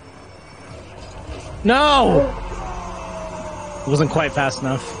 No! It wasn't quite fast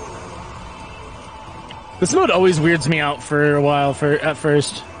enough. This mode always weirds me out for a while, at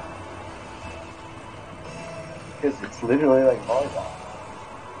first. Because it's literally like volleyball.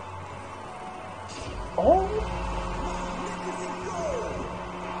 Oh!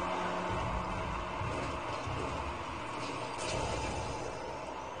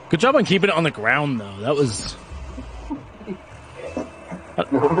 Good job on keeping it on the ground, though. That was...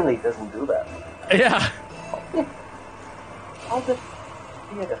 Normally it doesn't do that. Yeah. I'll just...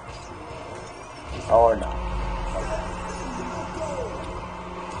 Or not.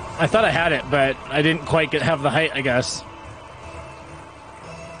 I thought I had it, but I didn't quite have the height, I guess.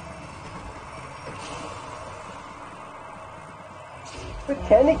 But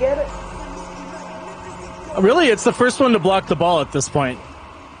can he get it? Really? It's the first one to block the ball at this point.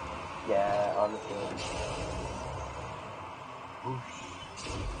 Yeah, honestly.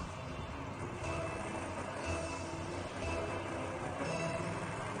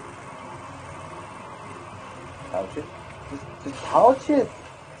 Pouch it. Just pouch it.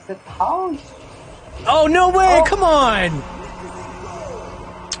 I said pouch. Oh, no way! Oh. Come on!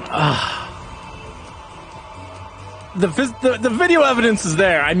 The video evidence is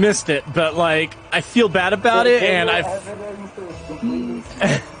there. I missed it, but like I feel bad about it, and I. Evidence is completely.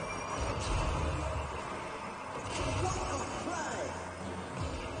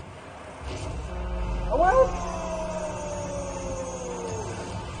 Oh well.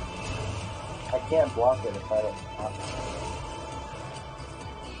 I can't block it if I don't block it.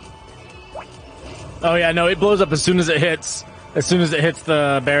 Oh yeah, no, it blows up as soon as it hits. As soon as it hits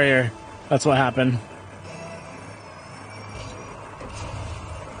the barrier, that's what happened.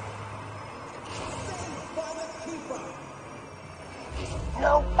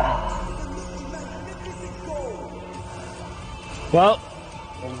 No. Well,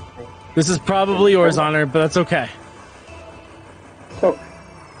 this is probably yours, Honor, but that's okay. So,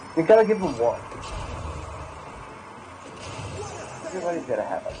 you gotta give him one. Everybody's gotta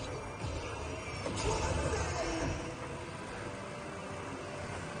have it.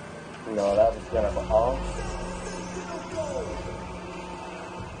 No, that was gonna go off.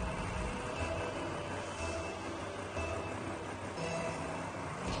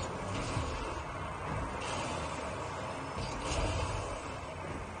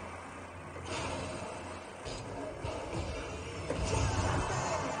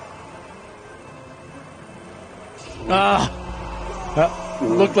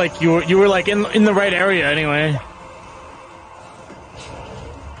 Looked like you were like in the right area anyway.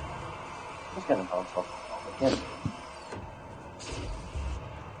 Just gonna bounce off again.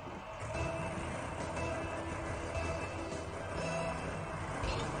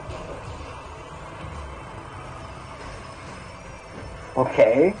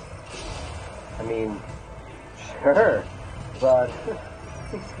 Okay. I mean, sure, but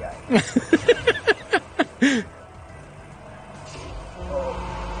this guy.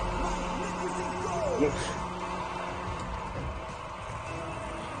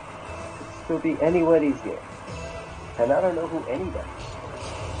 Could be anybody's game, and I don't know who anybody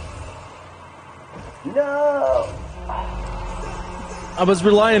is. No! I was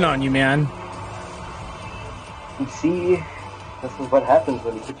relying on you, man. You see, this is what happens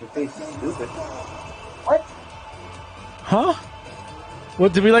when you put your face in stupid. What? Huh?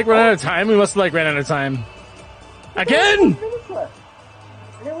 What, did we like run out of time? We must have like ran out of time. Again? 6 minutes left.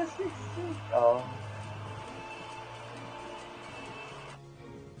 And it was 16. Oh.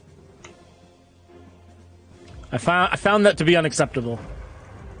 I found that to be unacceptable.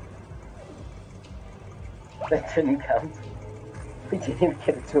 That didn't count. We didn't even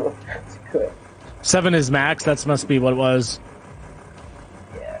get it to him. It's good. 7 is max. That must be what it was.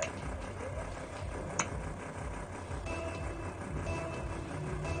 Yeah.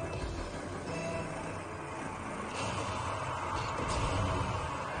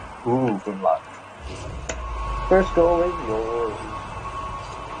 Ooh, good luck. First goal is yours.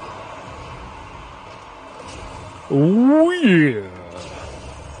 Ooh, yeah.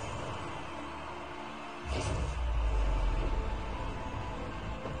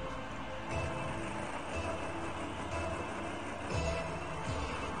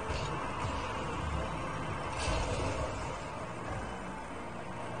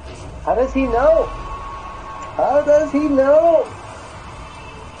 How does he know? How does he know?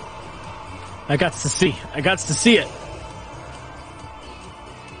 I got to see. I got to see it.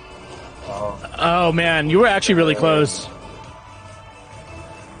 Oh, Oh man, you were actually really close.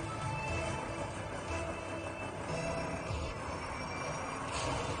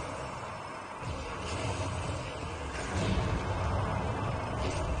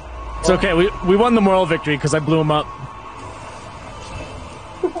 It's okay. We won the moral victory because I blew him up.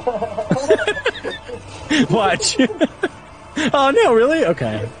 Watch. Oh no, really?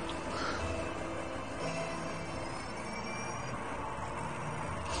 Okay.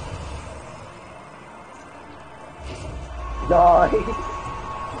 nice.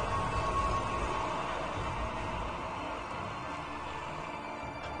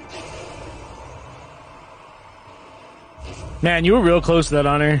 Man, you were real close to that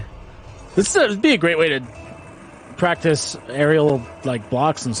honor. This would be a great way to practice aerial like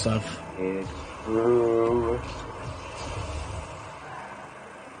blocks and stuff. It's true.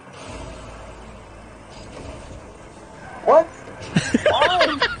 What?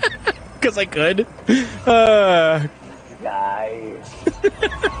 Why? Because I could. Nice.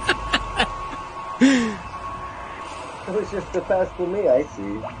 It was just the pass for me, I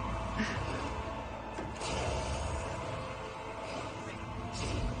see.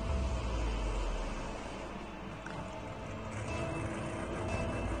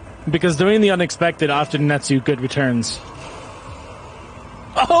 Because doing the unexpected often nets you good returns.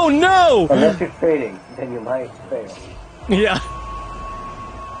 Oh no! Unless you're trading, then you might fail. Yeah.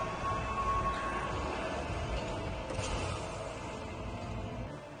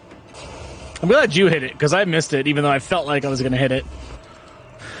 I'm glad you hit it, because I missed it, even though I felt like I was going to hit it.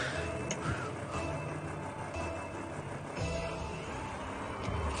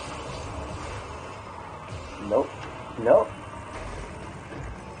 Nope. Nope.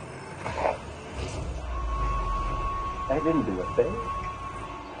 I didn't do a thing.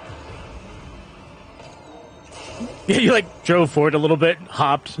 Yeah, you like drove forward a little bit,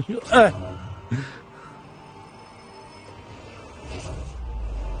 hopped.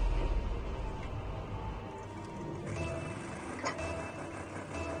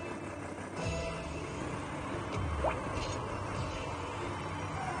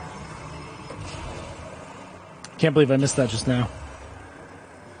 Can't believe I missed that just now.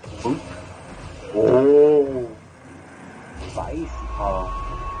 Oop. Oh. Spicy. Oh.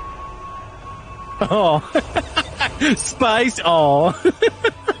 Oh. Spice. Oh.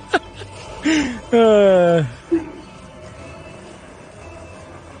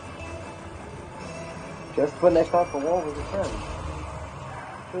 Just when I thought the wall was a friend.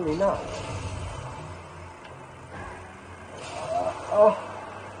 Really not. Oh.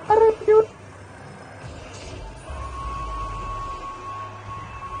 How did I do it?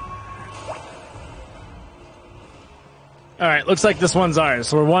 All right, looks like this one's ours.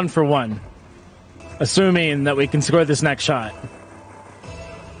 So we're 1 for 1. Assuming that we can score this next shot.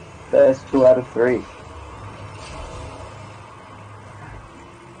 That's 2 out of 3.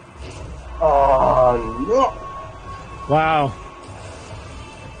 Oh, no. Wow.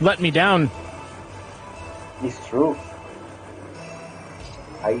 Let me down. It's true.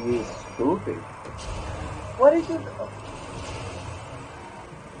 I is stupid. What did you do?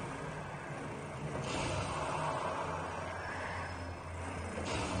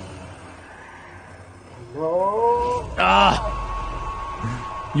 No. Ah.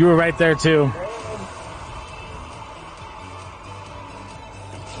 You were right there too.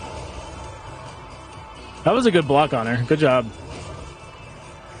 That was a good block on her. Good job.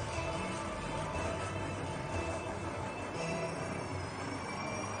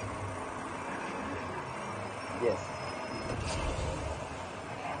 Yes.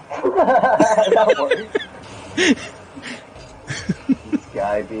 That works. This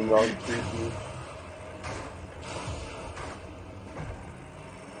guy being all creepy.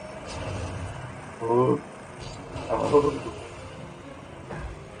 Oh. Oh.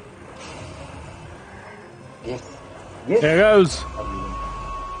 Yes. Yes. There it goes.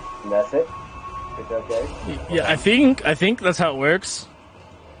 And that's it. It's okay? Yeah, I think that's how it works.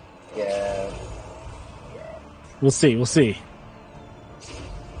 Yeah. We'll see. We'll see.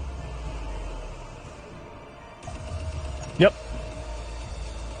 Yep.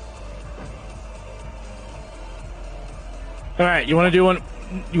 All right. You want to do one?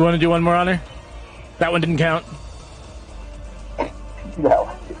 You want to do one more, Honor? That one didn't count. No. No,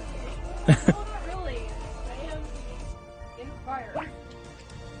 not really. I am in fire.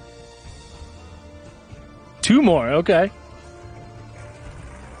 2 more. Okay.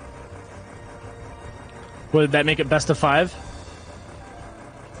 Would that make it best of 5?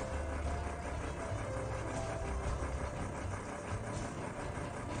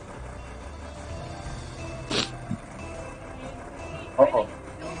 Uh-oh.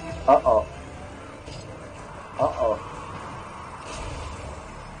 Uh-oh. Uh-oh.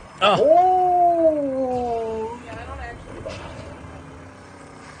 Oh. Oh! Yeah, I don't actually.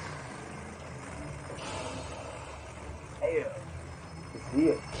 Hey, you see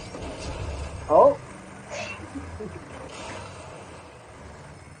it. Oh!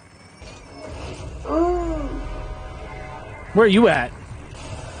 Ooh. Where are you at?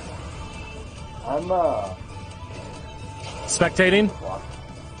 I'm, Spectating?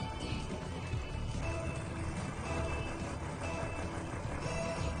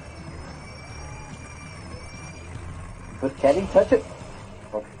 But can he touch it?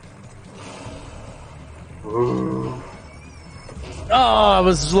 Okay. Ooh. Oh, I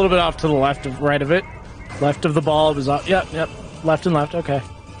was a little bit off to the left of right of it. Left of the ball. It was off. Yep, yep. Left and left. Okay.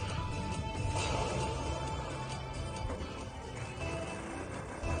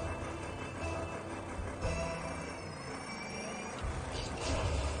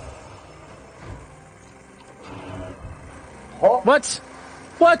 Oh. What?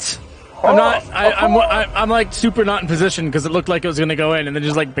 What? I'm not. I'm like super not in position because it looked like it was gonna go in, and then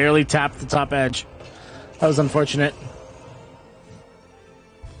just like barely tapped the top edge. That was unfortunate.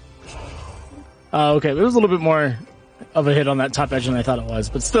 Okay, it was a little bit more of a hit on that top edge than I thought it was,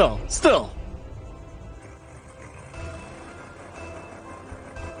 but still.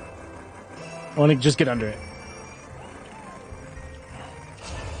 I want to just get under it.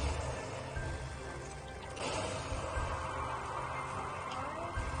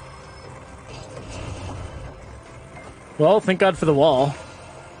 Well, thank God for the wall.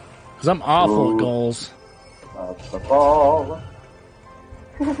 Because I'm awful Ooh. at goals. That's the ball.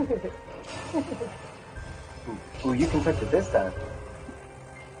 Ooh, you can touch it this time.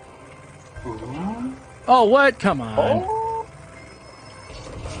 Ooh. Oh, what? Come on. Oh.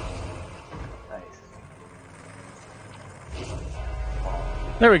 Nice.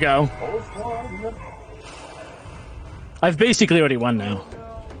 There we go. Oh, I've basically already won now.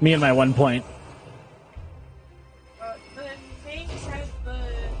 Me and my 1 point. The tank has the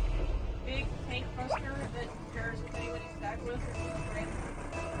big tank thruster that pairs with anyone he's stacked with.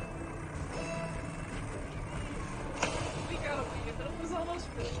 We got away, but it was almost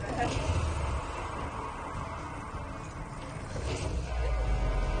really bad.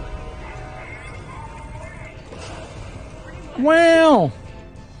 Wow.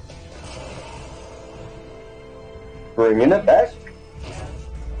 Bringing it back.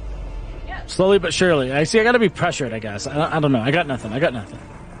 Slowly but surely. I see. I gotta be pressured, I guess. I don't know. I got nothing.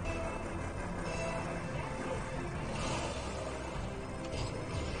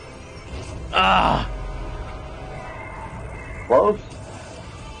 Ah. Close.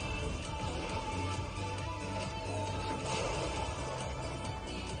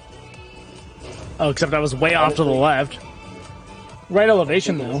 Oh, except I was way off to the left. Right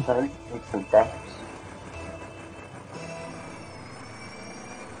elevation, though. This time, make some steps.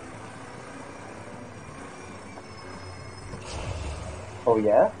 Oh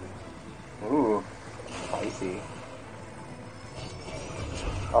yeah? Ooh, spicy.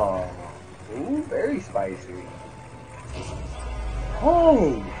 Oh, ooh, very spicy.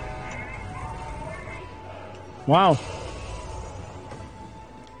 Hey! Wow.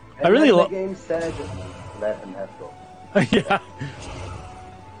 And I really then the lo- game said, let him have goal. Yeah.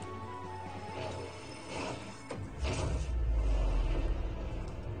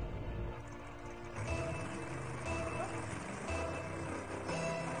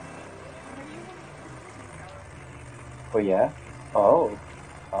 Oh yeah? Oh.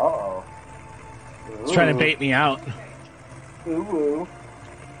 Uh-oh. He's trying to bait me out. Ooh, ooh.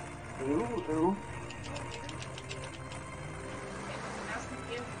 Ooh, ooh.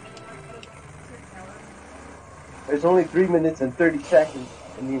 There's only 3 minutes and 30 seconds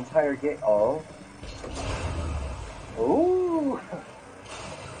in the entire game. Oh. Ooh.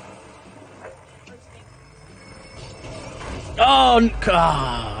 Oh,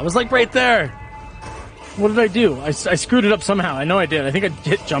 I was like right there. What did I do? I screwed it up somehow. I know I did. I think I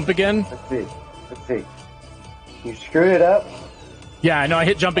hit jump again. Let's see. Let's see. You screwed it up? Yeah, I know. I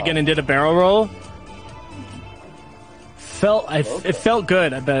hit jump again and did a barrel roll. It felt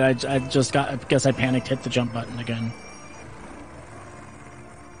good, but I guess I panicked, hit the jump button again.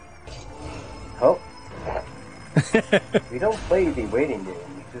 Oh. We don't play the waiting game.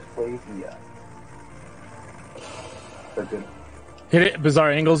 We just play the good. Hit it,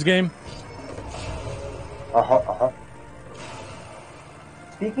 Bizarre Angles game.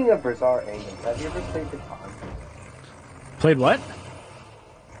 Speaking of Bizarre Angles, have you ever played Catan? Played what?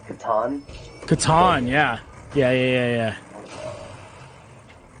 Catan? Catan, yeah. Yeah.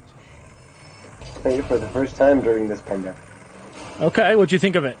 Played it for the first time during this pandemic. Okay, what'd you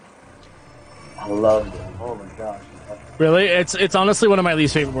think of it? I loved it. Oh my gosh. Really? It's honestly one of my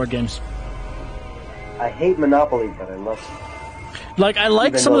least favorite board games. I hate Monopoly, but I love it. Like, I like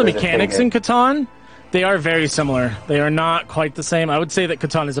Even some of though the they're mechanics the same in Catan. They are very similar. They are not quite the same. I would say that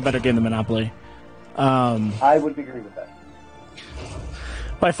Catan is a better game than Monopoly. I would agree with that.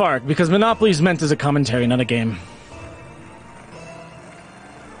 By far, because Monopoly is meant as a commentary, not a game.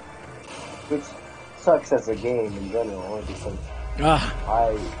 Which sucks as a game in general, only because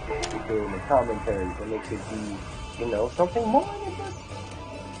I hate doing the commentaries and it could be, something more than just,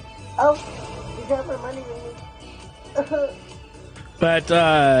 oh, you got my money with me. But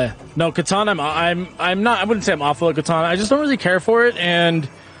no, Catan. I'm not. I wouldn't say I'm awful at Catan. I just don't really care for it, and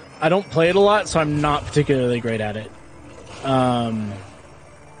I don't play it a lot, so I'm not particularly great at it.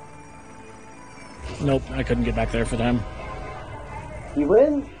 Nope, I couldn't get back there for them. You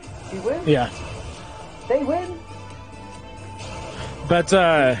win. You win. Yeah. They win. But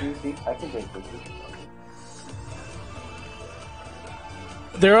I can drink with you.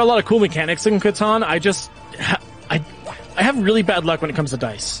 there are a lot of cool mechanics in Catan. I have really bad luck when it comes to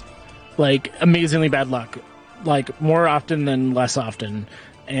dice. Like, amazingly bad luck. Like, more often than less often.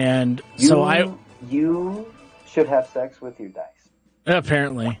 And You should have sex with your dice.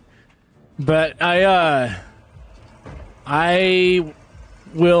 Apparently. But I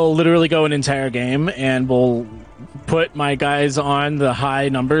will literally go an entire game and will put my guys on the high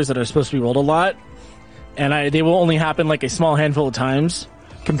numbers that are supposed to be rolled a lot. And they will only happen like a small handful of times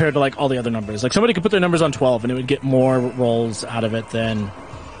compared to like all the other numbers. Like, somebody could put their numbers on 12 and it would get more rolls out of it than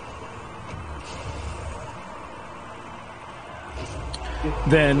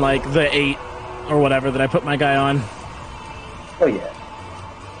like the 8 or whatever that I put my guy on. Oh yeah.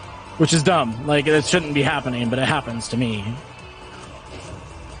 Which is dumb. Like, it shouldn't be happening, but it happens to me.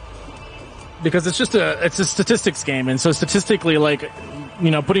 Because it's a statistics game, and so statistically, like,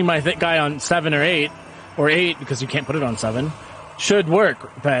 putting my guy on 7 or 8, or 8 because you can't put it on 7, should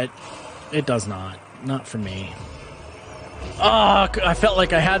work, but it does not. Not for me. Oh, I felt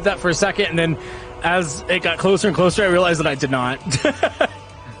like I had that for a second, and then as it got closer and closer, I realized that I did not.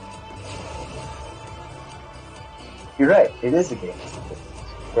 You're right. It is a game.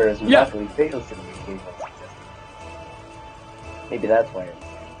 Whereas Monopoly fails to be a game. Maybe that's why.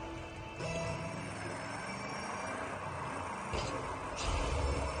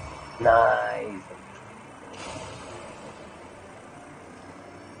 Nice.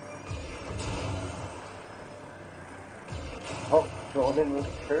 Oh, going in with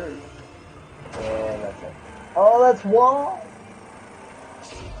a curve. And that's it. Oh, that's wall.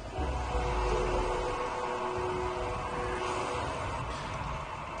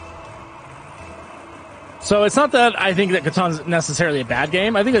 So it's not that I think that Catan's necessarily a bad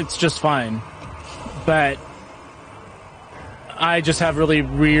game. I think it's just fine. But I just have really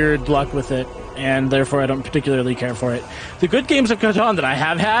weird luck with it, and therefore I don't particularly care for it. The good games of Catan that I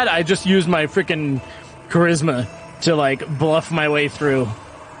have had, I just use my freaking charisma to, like, bluff my way through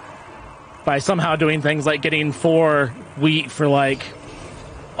by somehow doing things like getting 4 wheat for, like...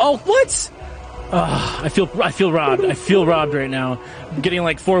 Oh, what? I feel robbed. I feel robbed right now. I'm getting,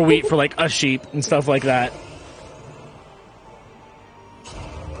 like, 4 wheat for, like, a sheep and stuff like that.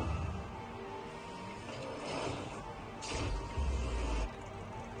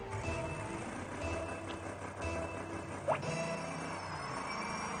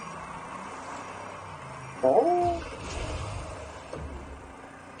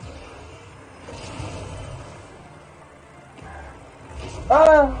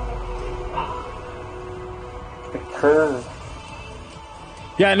 Oh. The curve.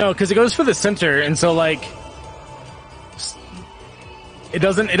 Yeah, no, because it goes for the center, and so, like, it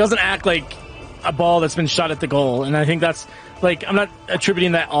doesn't act like a ball that's been shot at the goal, and I think that's, like, I'm not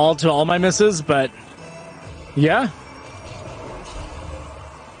attributing that all to all my misses, but yeah,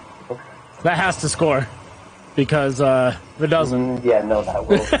 that has to score, because if it doesn't, yeah, no, that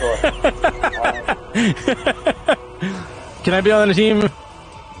will score. Can I be on the team?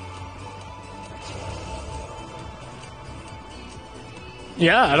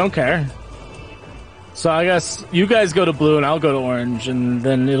 Yeah, I don't care. So I guess you guys go to blue and I'll go to orange, and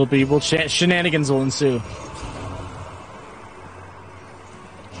then it'll be shenanigans will ensue.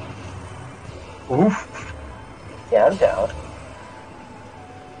 Oof. Yeah, I'm down.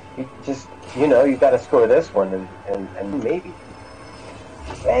 You just, you know, you got to score this one, and maybe.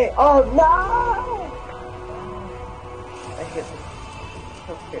 Hey, oh no! I hit it.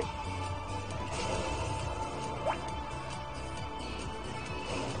 Okay.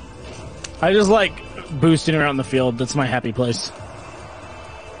 I just like boosting around the field. That's my happy place.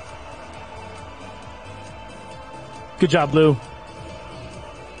 Good job, Blue.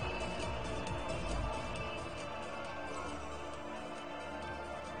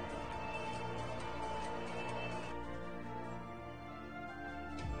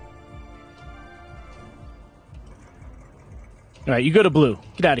 All right, you go to blue.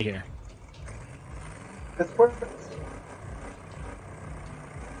 Get out of here. That's perfect.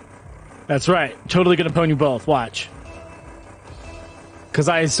 That's right. Totally gonna pwn you both. Watch. Cause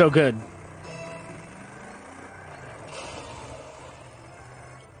I is so good.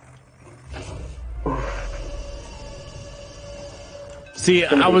 See,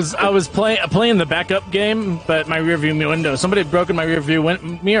 I was playing the backup game, but my rearview window. Somebody had broken my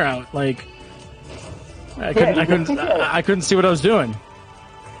rearview mirror out. Like I couldn't see what I was doing.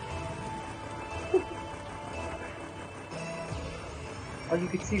 All you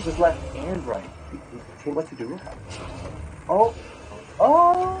could see was left and right. You could see what to do. Oh.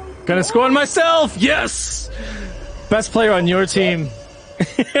 Gonna score on myself. Yes. Best player on your team.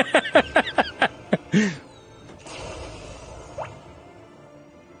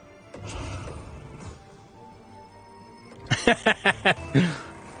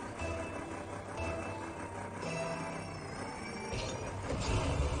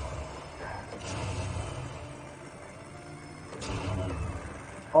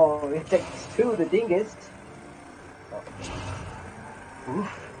 Oh, it takes two, the dingus. Oh.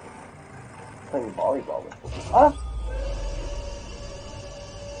 Oof. Playing volleyball with me. Ah!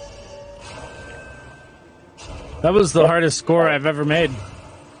 That was the hardest score I've ever made.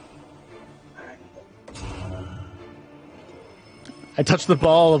 I touched the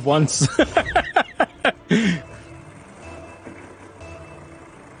ball of once.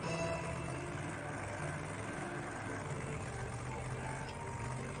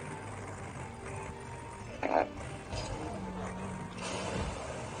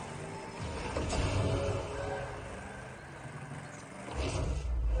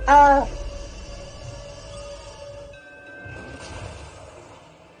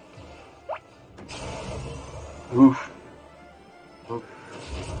 Oof.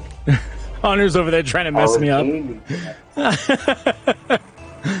 Honor's over there trying to mess me up.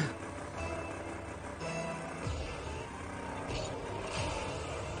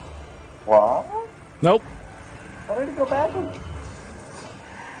 What? Nope. How did it go backwards?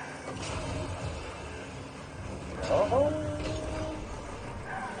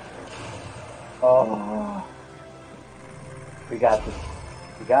 Oh. We got this.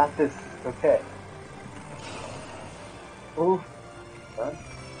 We got this. Okay. Ooh. Huh?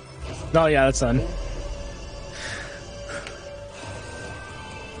 Oh yeah, that's done.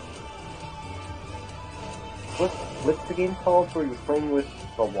 What's the game called where you're playing with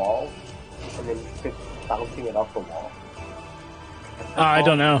the wall and then you keep bouncing it off the wall? I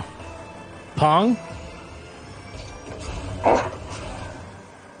don't know. Pong?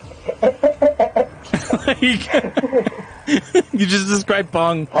 You just described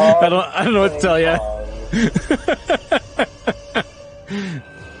Pong. I don't know what to tell you. I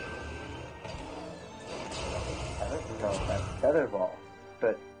don't know if that's tetherball,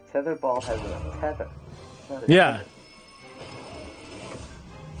 but tetherball has a tether. Yeah.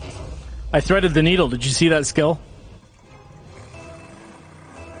 I threaded the needle. Did you see that skill?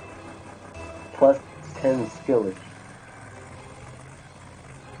 Plus 10 skillage.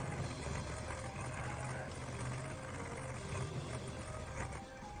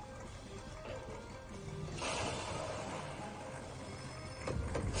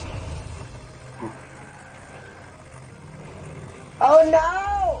 Oh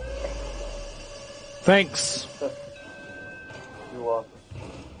no! Thanks. You're welcome.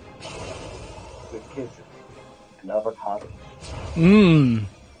 Good kids. And avocado. Mmm.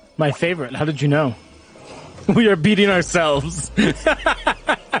 My favorite. How did you know? We are beating ourselves. I'm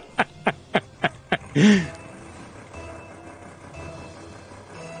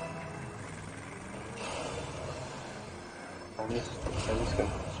just gonna...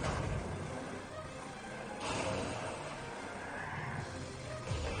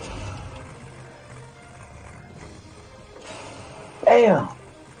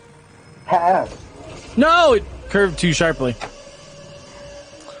 Pass. No, it curved too sharply.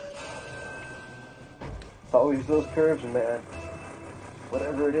 It's always those curves, man.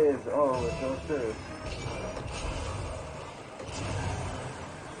 Whatever it is, oh, it's those curves.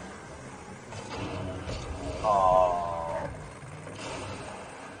 Oh.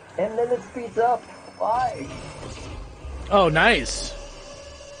 And then it speeds up. Why? Oh, nice.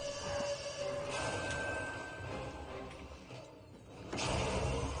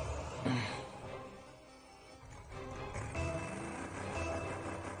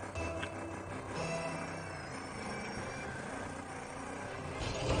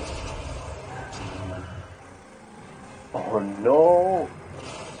 Oh no!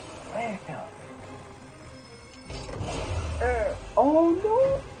 Damn. Oh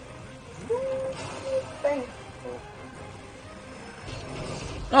no! No! Thank you.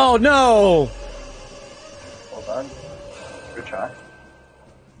 Oh no! Hold on. Good try.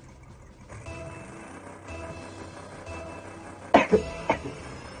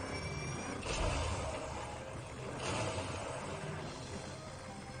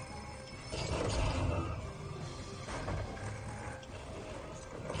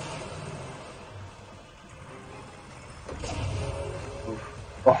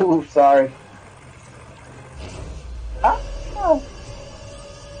 Oh, sorry. Ah, no.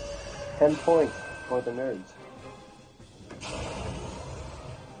 10 points for the nerds.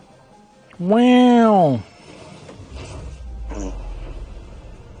 Wow.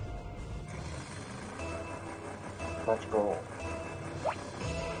 Let's go.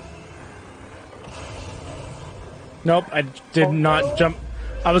 Nope, I did not jump.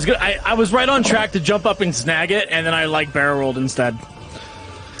 I was good. I was right on track to jump up and snag it, and then I like barrel rolled instead.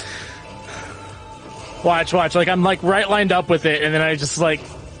 Watch. Like I'm like right lined up with it, and then I just like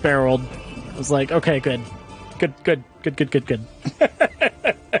barreled. I was like, okay, good.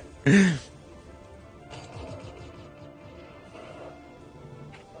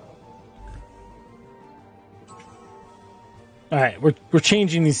 All right, we're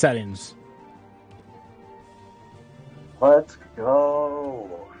changing these settings. Let's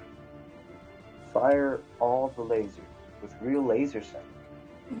go. Fire all the lasers with real laser sound.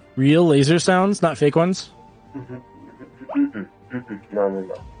 Real laser sounds, not fake ones?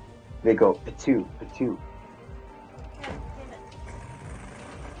 No. They go pa-two.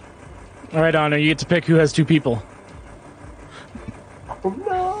 All right, Anna, you get to pick who has two people. Oh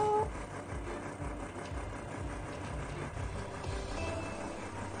no!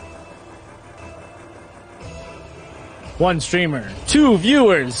 One streamer, two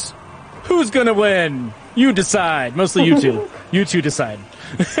viewers. Who's gonna win? You decide. Mostly you two. You two decide.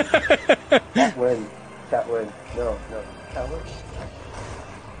 Cat win. No. Cat win.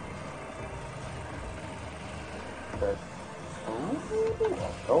 But,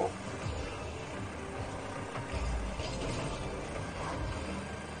 oh.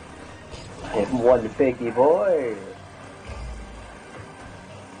 And one fakey boy.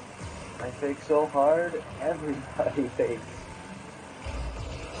 I fake so hard, everybody fakes.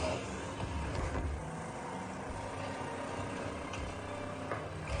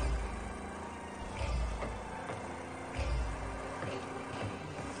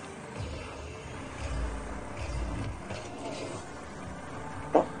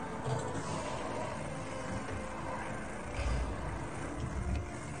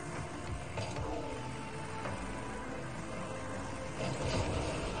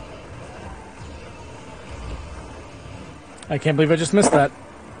 I can't believe I just missed that.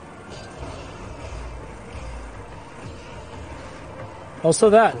 Also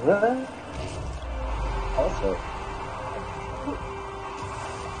that. Also.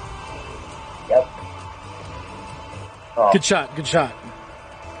 Yep. Oh. Good shot.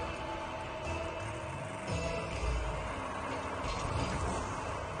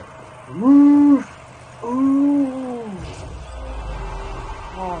 Ooh.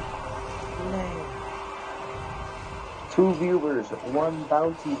 Oh, man. 2 viewers, 1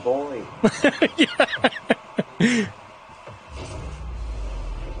 bounty boy.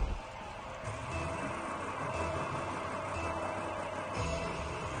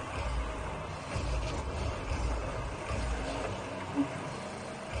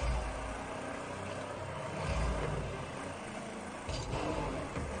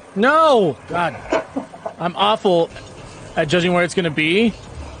 No! God. I'm awful at judging where it's going to be.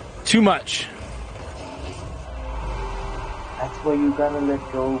 Too much. That's why you gotta let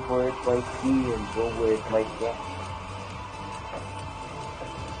go where it might be and go where it might get.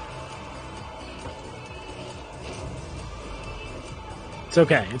 It's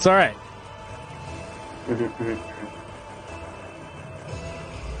okay. It's all right.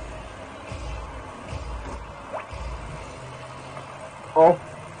 Oh.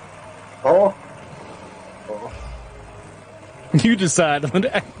 Oh. Oh. You decide on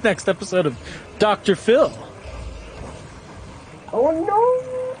the next episode of Dr. Phil. Oh no!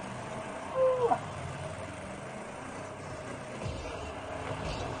 Oh!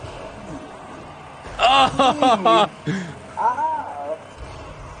 Ah!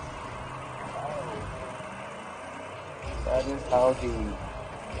 That is how the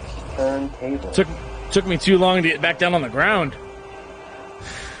turntable. Took me too long to get back down on the ground.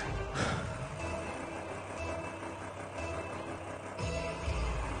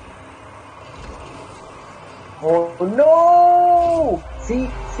 Oh no! See,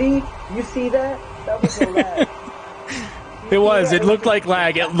 you see that? That was a lag. It was. It looked like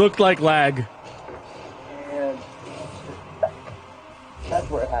lag. It looked like lag. And that's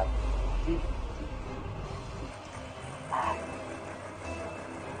where it happened. See?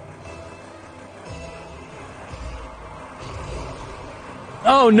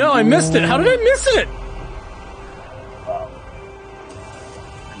 Oh no, I missed it. How did I miss it?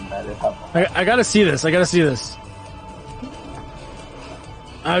 That is how. I gotta see this. I gotta see this.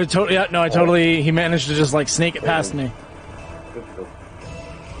 I totally, yeah, no, I totally, he managed to just like snake it past me.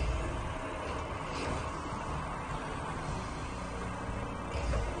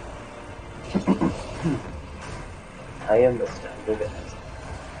 I am the standard ass.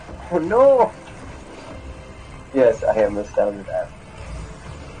 Oh no! Yes, I am the standard ass.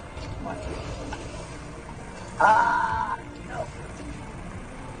 Ah! No.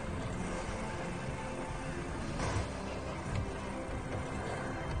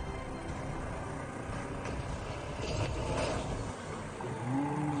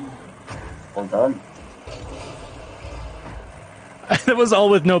 Well done. That was all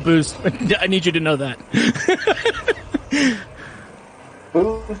with no boost. I need you to know that.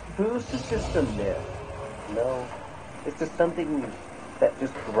 Boost is just a myth. No, it's just something that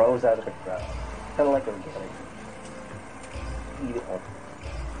just grows out of the ground. Kind of like organic. Eat it up.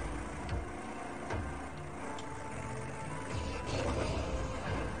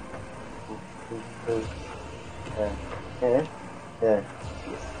 Yeah.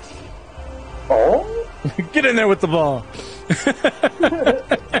 Oh? Get in there with the ball.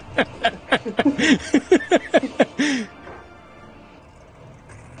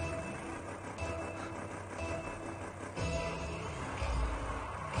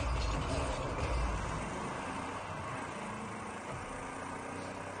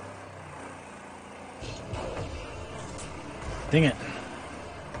 Dang it.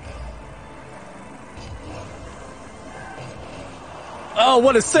 Oh,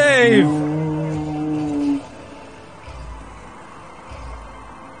 what a save!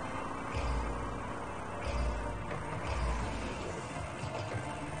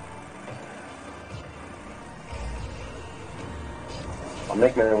 I'm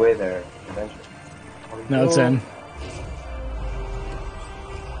making my way there eventually. No, it's in.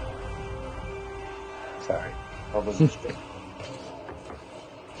 Sorry. I was mistaken.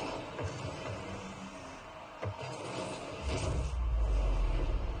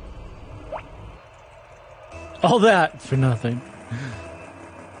 All that for nothing.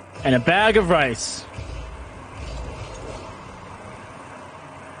 And a bag of rice.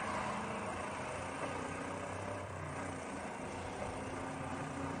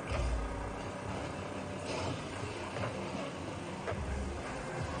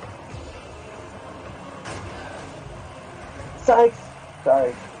 Sykes!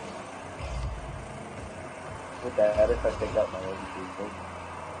 Sorry. With that, if I pick up my own people.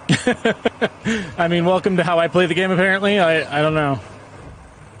 I mean, welcome to how I play the game, apparently. I don't know.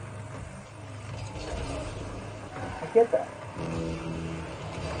 I get that.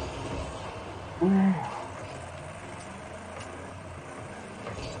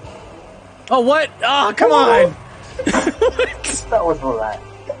 Oh, what? Oh, come on! That was relaxed.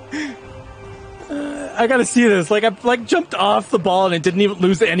 I gotta see this. Like, I jumped off the ball and it didn't even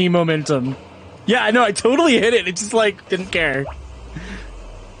lose any momentum. Yeah, I know. I totally hit it. It just, like, didn't care.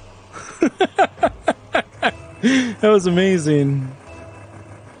 That was amazing.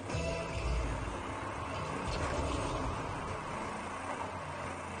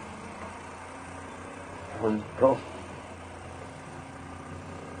 Go.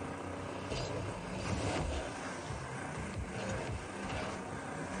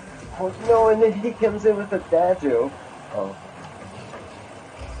 Oh no, and then he comes in with a dad joke. Oh.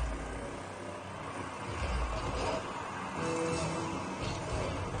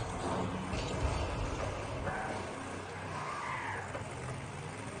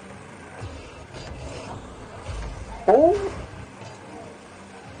 Oh!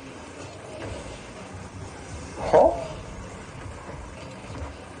 Oh!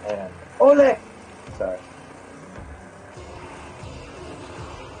 Ole! Sorry.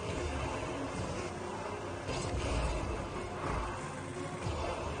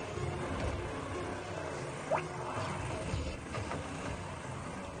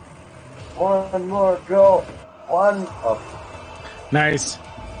 One more go. One up. Nice.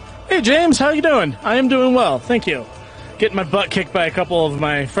 Hey, James, how you doing? I am doing well, thank you. Getting my butt kicked by a couple of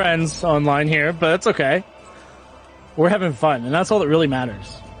my friends online here, but it's okay. We're having fun, and that's all that really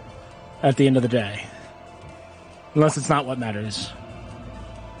matters at the end of the day. Unless it's not what matters.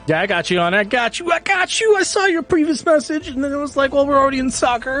 Yeah, I got you on it. I got you. I saw your previous message, and then it was like, well, we're already in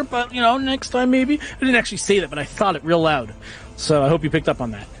soccer, but, you know, next time maybe. I didn't actually say that, but I thought it real loud. So I hope you picked up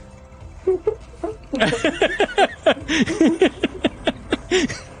on that.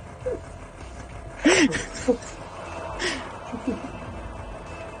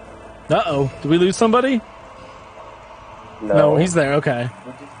 Uh-oh. Did we lose somebody? No, he's there. Okay.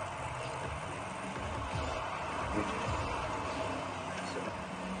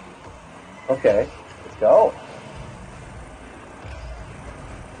 Okay, let's go.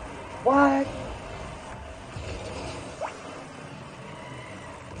 What?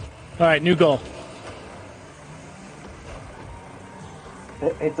 All right, new goal.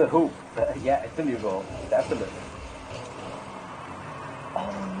 It's a hoop. Yeah, it's a new goal. Definitely.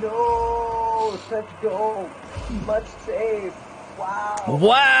 Oh no! Such goal. Much save. Wow.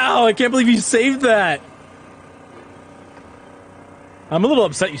 Wow! I can't believe you saved that. I'm a little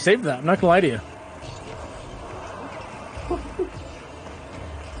upset you saved that. I'm not gonna lie to you.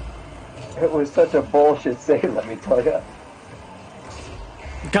 It was such a bullshit save, let me tell you.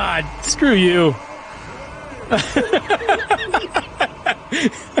 God, screw you.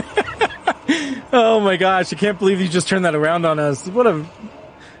 Oh my gosh, I can't believe you just turned that around on us. What a...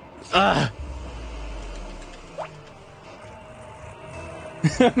 I'm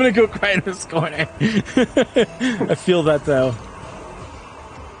gonna go cry in this corner. I feel that though.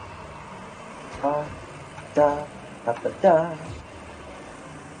 Da, da, da, da.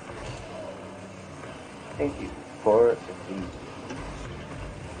 Thank you for the lead.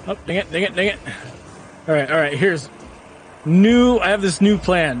 Oh, dang it. Alright, here's... I have this new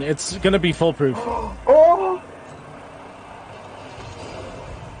plan. It's gonna be foolproof. Oh!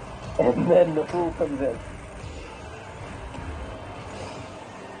 And then the fool comes in.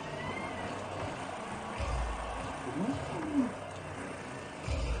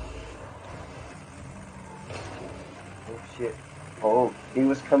 Oh shit. Oh, he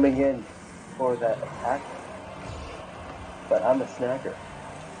was coming in for that attack. But I'm a snacker.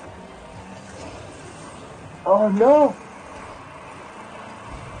 Oh no!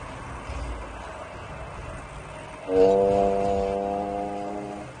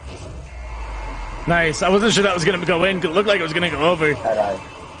 Oh. Nice. I wasn't sure that was gonna go in. It looked like it was gonna go over. Had I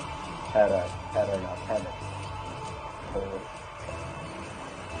not had it.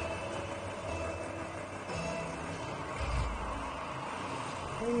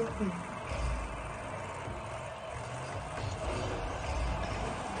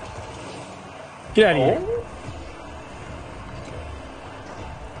 Get out of here.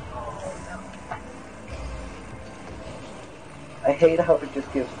 I hate how it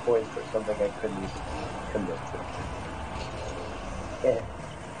just gives points for something I couldn't commit to. Yeah.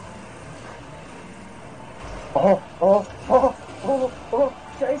 Oh,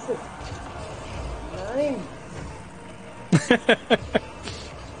 Jason! Nine!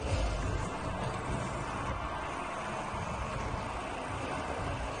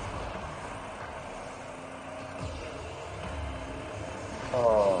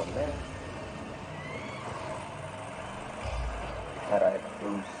 Oh, man. Had I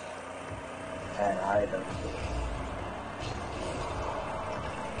Bruce, had I the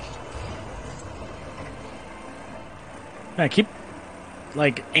I keep,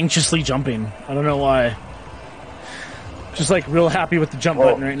 like, anxiously jumping. I don't know why. Just, like, real happy with the jump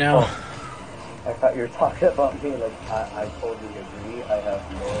button right now. Oh. I thought you were talking about me, like, I totally agree. I have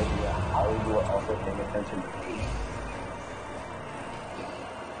no idea how you are also paying attention to me.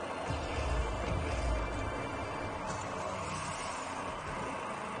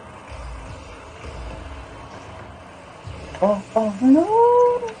 Oh no!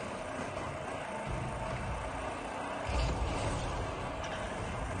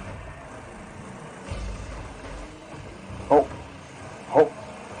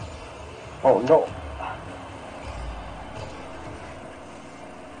 Oh no!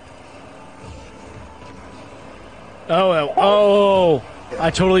 Oh! I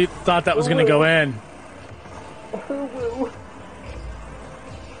totally thought that was gonna go in.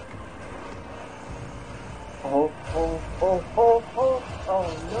 Oh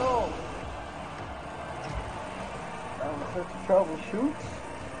no! troubleshoot.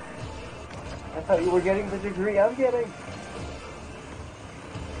 I thought you were getting the degree I'm getting.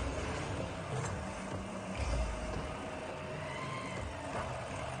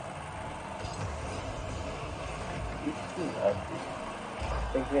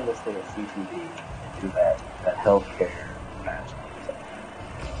 I think we're gonna stay at CTV and do that healthcare match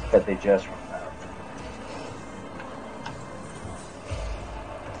that they just rolled out.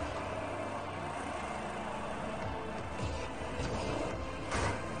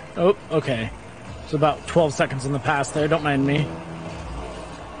 Oh, okay. It's about 12 seconds in the past there. Don't mind me.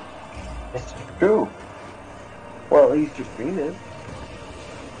 It's true. Well, at least your stream is.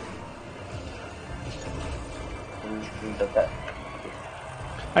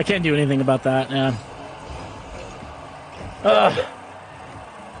 I can't do anything about that, yeah. Ugh.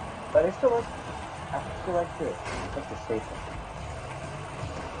 But I still like to say something.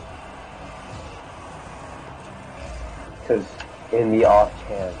 Because in the off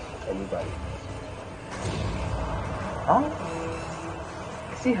chance anybody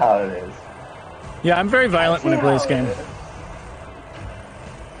see how it is. Yeah, I'm very violent when I play this game.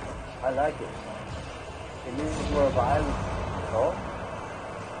 I like it. It means more violence, no?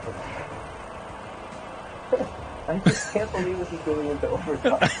 I just can't believe this is going into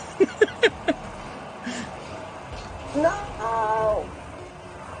overtime. No!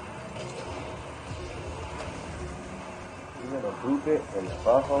 You're gonna boop it in the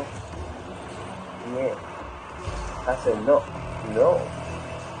butthole? Yeah. I said no. No.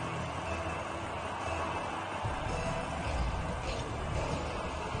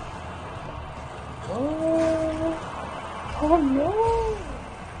 Oh. Oh no.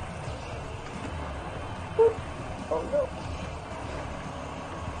 Oh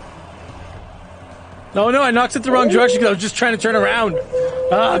no. No, I knocked it the wrong direction because I was just trying to turn around.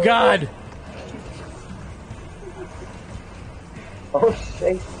 Oh, God. Oh,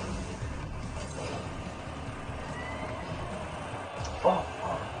 shit.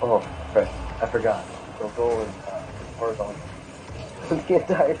 Oh, right. I forgot. Don't go in horizontal. The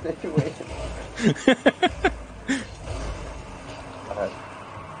entire situation. Alright.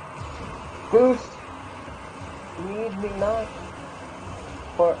 Boost! Need me not,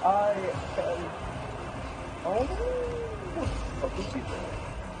 for I can...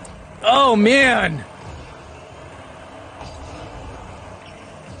 Oh, man!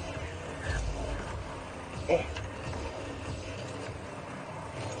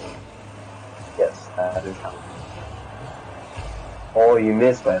 Yes, that is how. Oh, you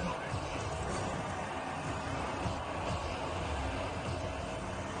missed, by the way.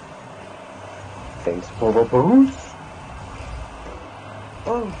 Thanks for the boost.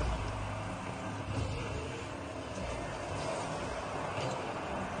 Oh.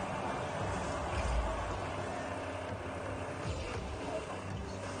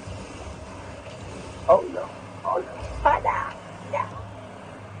 Oh no. Oh no. Oh no.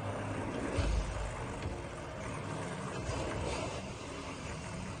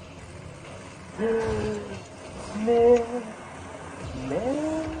 No. Man.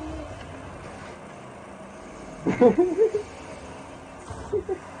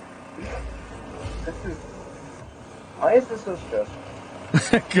 Why is this so stressful?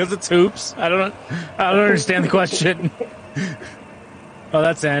 Because it's hoops. I don't understand the question. Oh,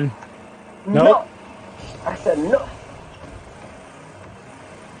 that's N. Nope. No. I said no.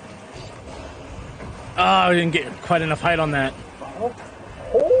 Oh, I didn't get quite enough height on that. Oh.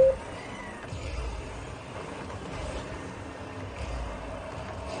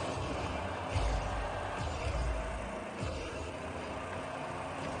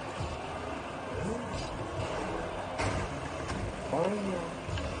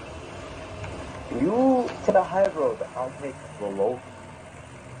 You to the high road, I'll take the low.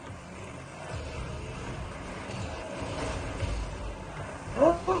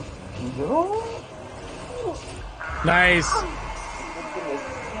 No. Nice.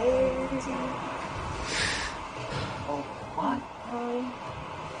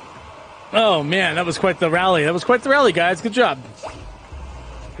 Oh man, that was quite the rally. That was quite the rally, guys. Good job.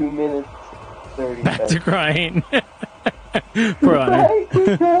 2 minutes, 30 Back seconds. to crying. Poor Honor.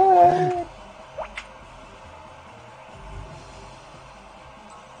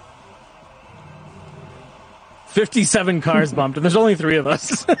 57 cars bumped, and there's only 3 of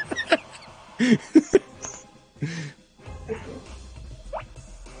us.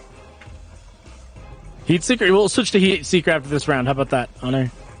 Heat Seeker? We'll switch to Heat Seeker after this round. How about that, Honor?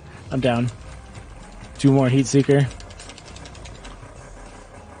 I'm down. 2 more Heat Seeker.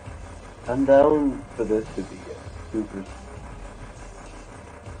 I'm down for this to be super.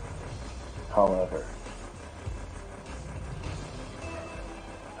 However,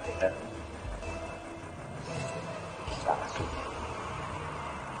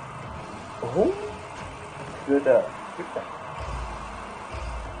 Oh, good job.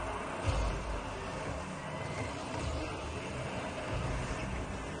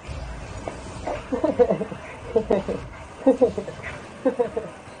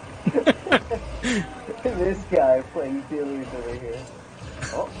 This guy playing billiards over here.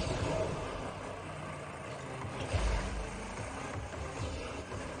 Oh.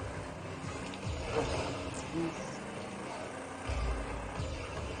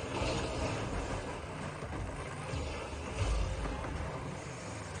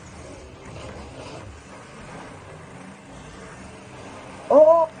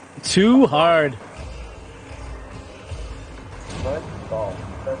 Oh! Too hard. Let's go.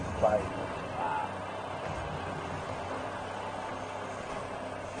 Let's fight.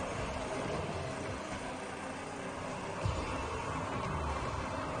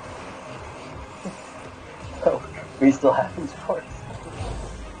 Oh, we still have his force.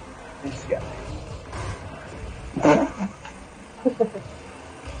 This guy.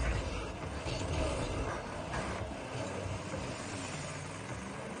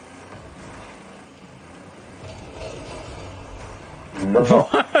 No,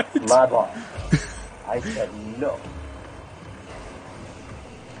 What? my ball. I said no.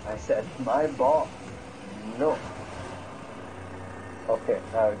 I said my ball. No. Okay,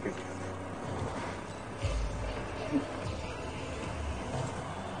 good.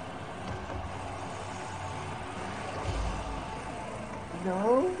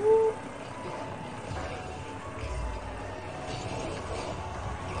 No.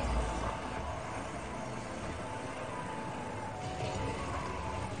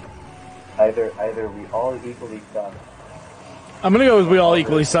 Either we all equally suck. I'm gonna go with we all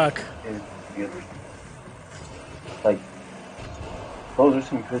equally suck. Is really, like, those are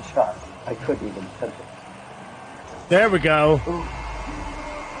some good shots. I couldn't even attempt it. There we go. Ooh.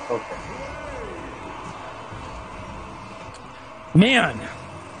 Okay. Man.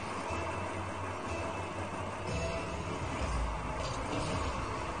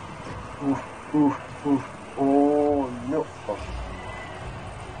 Oof, oof, oof. Oh, no. Okay.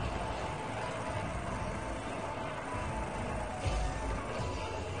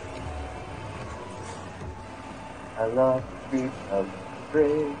 I love you, I'm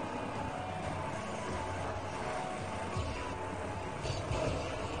afraid.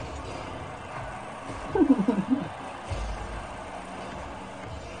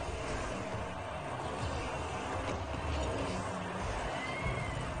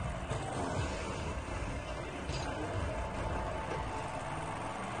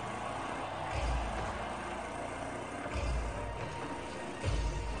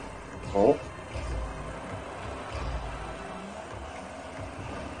 Oh.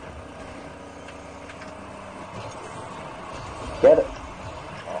 Get it.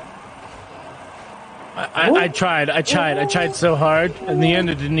 I tried so hard. In the end,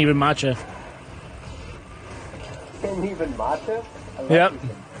 it didn't even matcha. Didn't even matcha? Yep.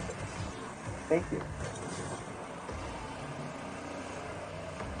 Thank you.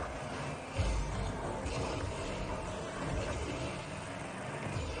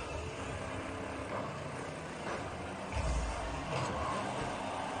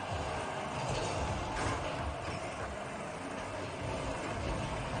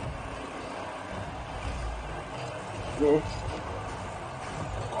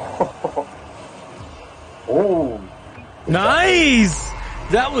 Oh. Nice!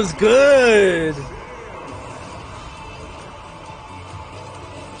 That was good!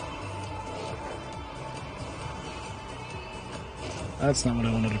 That's not what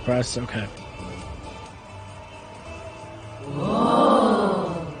I wanted to press. Okay.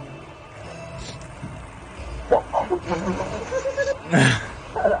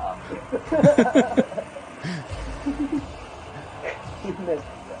 Shut up. You missed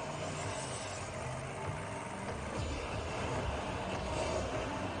that.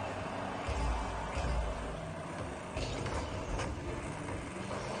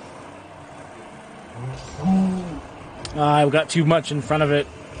 I've got too much in front of it.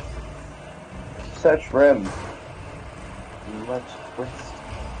 Such rim. Much twist.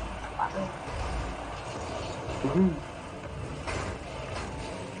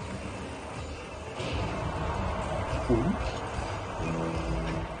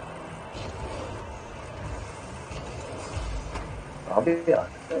 I'll be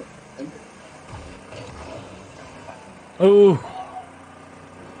honest. Ooh.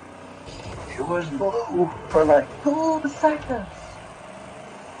 It was blue for like 2 seconds.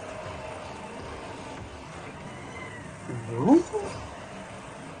 No.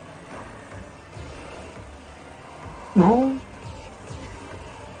 No.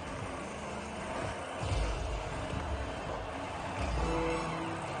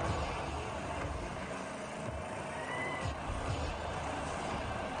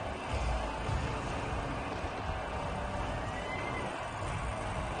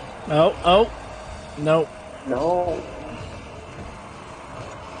 Oh. No. No.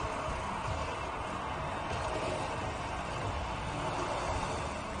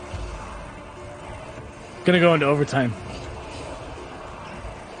 Gonna go into overtime.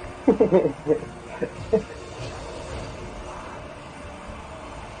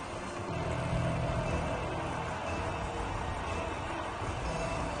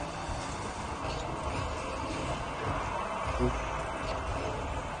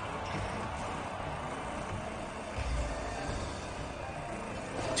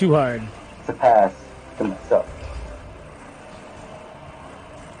 Too hard. It's a pass to myself.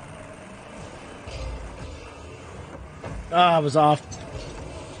 Ah, I was off.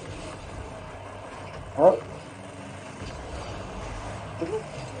 Oh.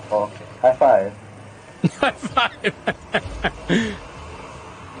 Oh, high five. High five.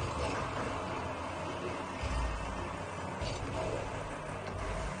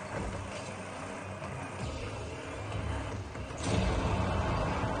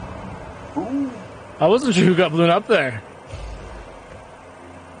 Ooh. I wasn't sure who got blown up there.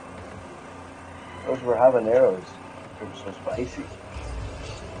 Those were habaneros. They were so spicy.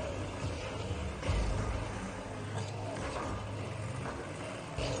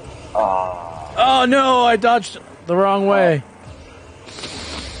 Ah. Oh no, I dodged the wrong way.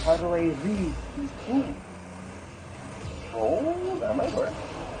 How do I read these things? Oh, that might work.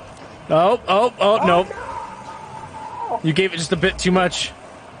 Oh, nope. No. You gave it just a bit too much.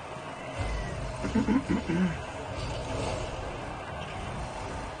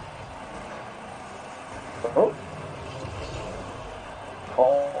 Oh.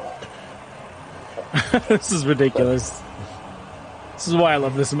 Oh. This is ridiculous. This is why I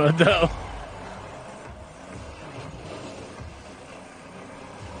love this mode, though.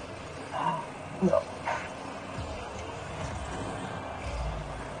 No.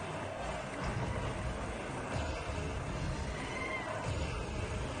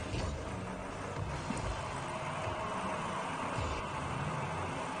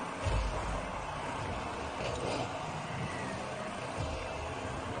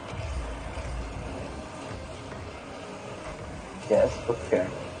 Yes, okay.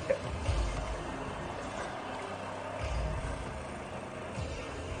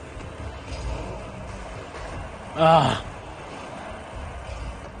 Ah.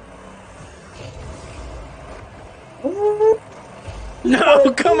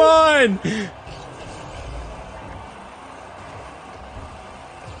 No, come on!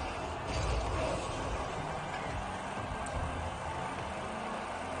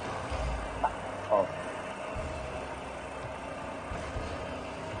 Oh.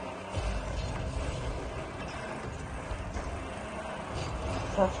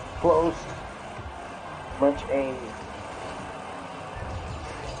 Such close. Much aim.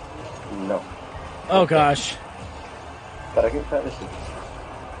 No. Oh gosh. Gotta get fantasy.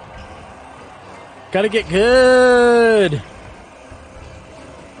 Gotta get good!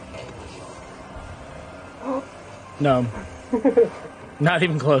 No. Not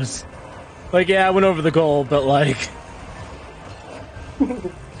even close. Like, yeah, I went over the goal, but like...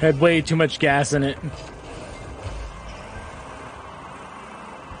 had way too much gas in it.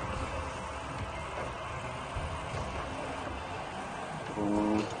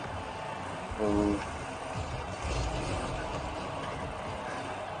 Ooh. Ooh.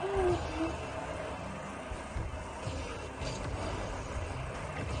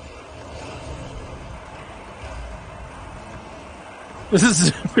 This is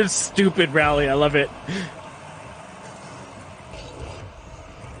a super stupid rally. I love it.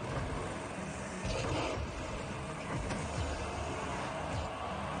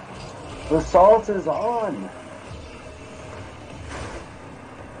 The salt is on.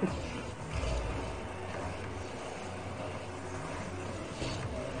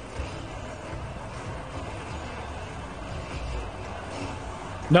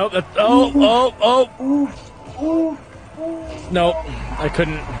 Nope. Oh. Ooh. Ooh. Nope. I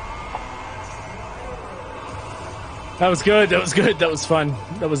couldn't. That was good. That was good. That was fun.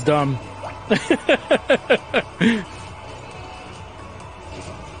 That was dumb.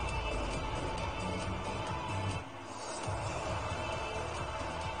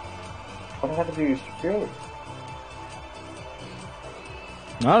 What happened to your screen?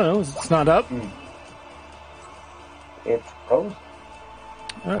 I don't know. It's not up. It's frozen.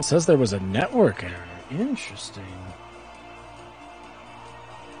 Oh, it says there was a network error. Interesting.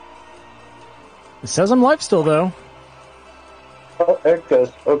 It says I'm live still, though. Oh, there it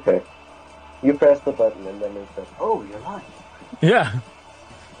goes. Okay. You press the button and then it says, oh, you're live. Yeah.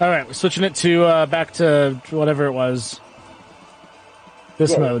 All right, we're switching it to back to whatever it was.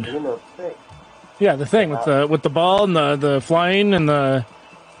 This mode. You know, the thing. Yeah, the thing with the ball and the flying and the.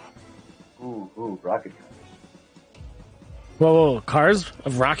 Ooh, rocket cars. Whoa, cars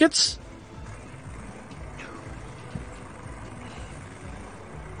of rockets?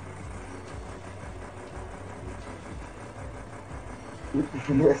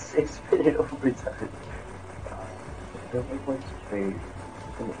 Yes, 6-minute overtime. Perfect way to trade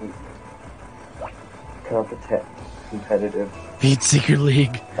an 8 competitive. Beat Secret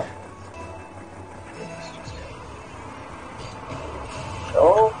League.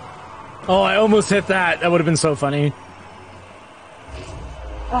 Oh, I almost hit that. That would have been so funny.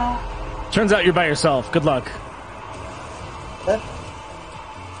 Turns out you're by yourself. Good luck.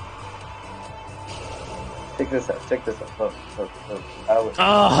 Check this out. Look.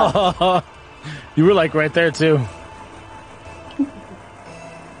 Oh, you were like right there too.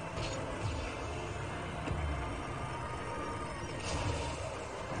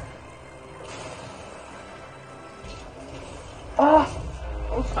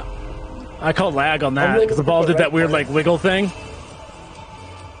 I call lag on that because the ball did that weird like wiggle thing.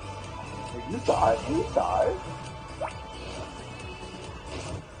 You died.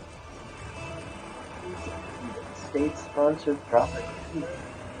 State-sponsored product.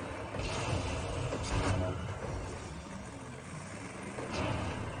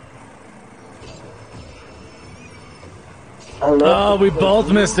 Oh, we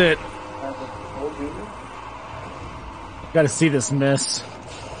both missed it. Got to see this miss.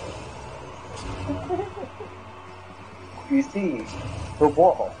 You see the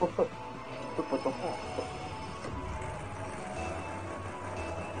wall. Look at the wall.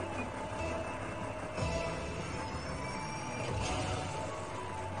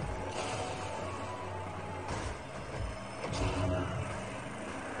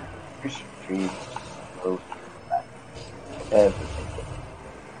 Everything.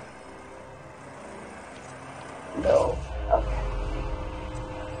 No. Okay.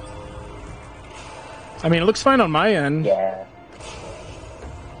 I mean, it looks fine on my end. Yeah.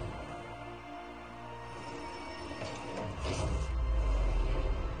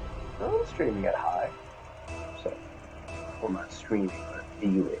 I'm streaming at high. So, well, not streaming, but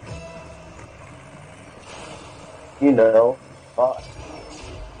viewing. You know, but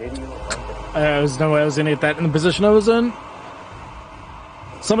video. There's no way I was going to get that in the position I was in.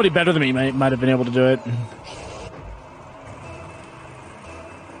 Somebody better than me might have been able to do it.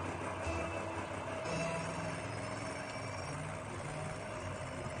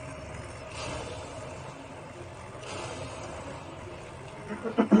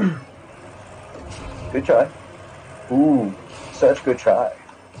 Good try. Ooh, such good try.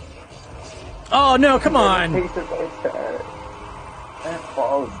 Oh no, come on! That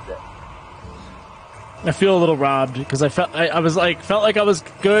ball is dead. I feel a little robbed because I felt like I was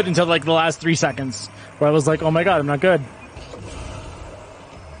good until like the last 3 seconds where I was like, oh my god, I'm not good.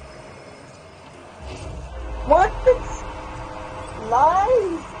 What?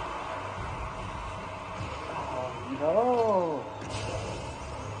 Lies? Oh no!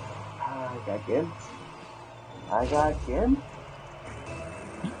 I got Gimp.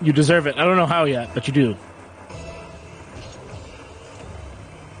 You deserve it. I don't know how yet, but you do.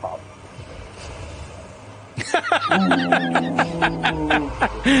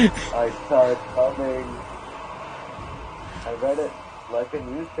 I saw it coming. I read it like a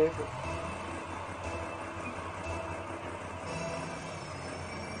newspaper.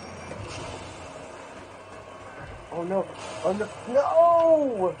 Oh no! Oh no!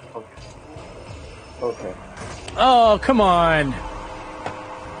 No! Okay. Oh, come on!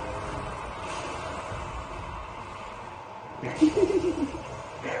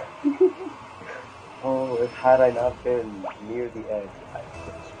 Oh, if had I not been near the edge, I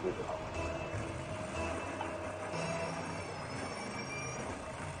could have screwed it up.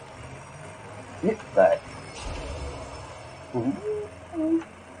 Get back.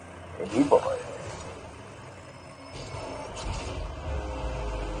 Hey, boy.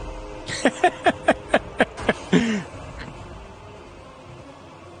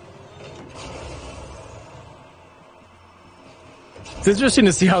 It's interesting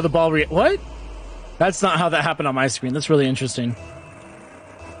to see how the ball what? That's not how that happened on my screen. That's really interesting.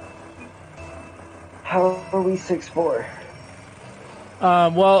 How are we 6-4?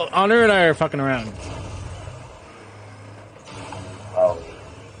 Well, Honor and I are fucking around. Oh,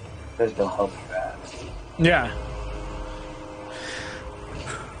 there's no help for that. Yeah.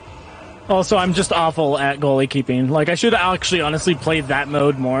 Also, I'm just awful at goalie keeping. Like, I should actually honestly played that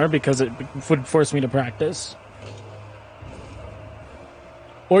mode more because it would force me to practice.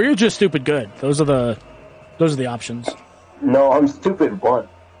 Or you're just stupid good. Those are the options. No, I'm stupid one.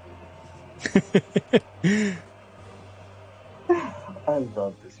 I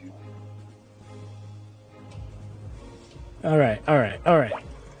love this YouTube. All right.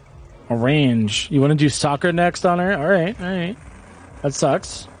 Arrange. You want to do soccer next on her? All right. That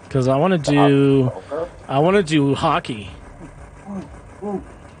sucks because I want to do. I want to do hockey.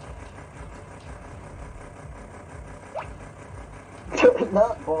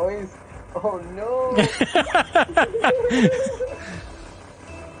 Not boys. Oh no.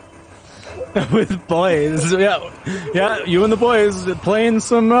 With boys, yeah. You and the boys playing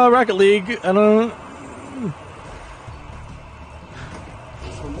some Rocket League. I don't.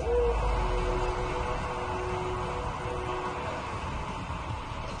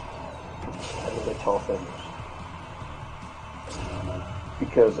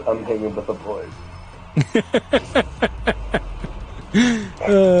 Because I'm hanging with the boys.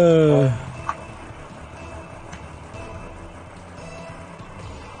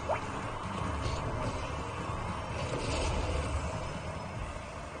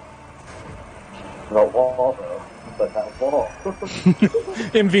 The wall, though. But that wall.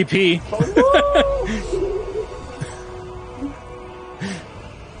 MVP. Oh, no!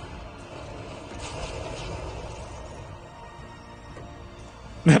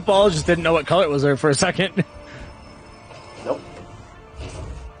 That ball just didn't know what color it was there for a second. Nope.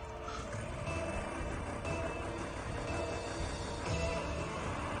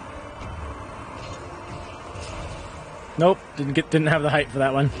 Nope, didn't have the height for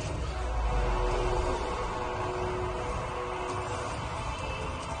that one.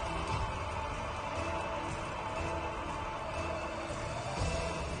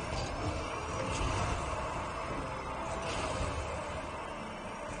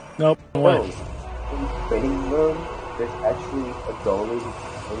 Nope. What? In training room, there's actually a goalie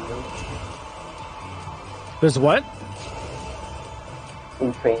in there. There's what?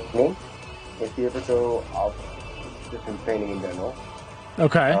 In training, if you ever go out, just in training in general.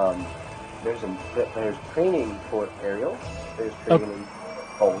 Okay. There's training for aerial. There's training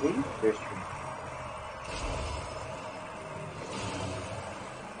for goalie. There's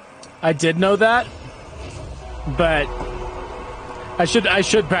I did know that, but I should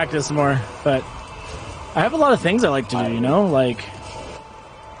practice more. But I have a lot of things I like to do. You know, like.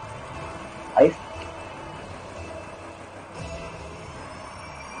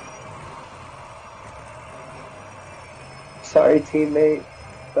 Sorry, teammate,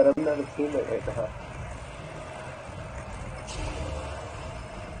 but I'm not a teammate right now.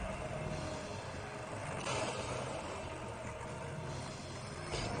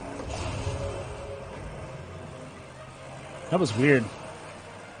 That was weird.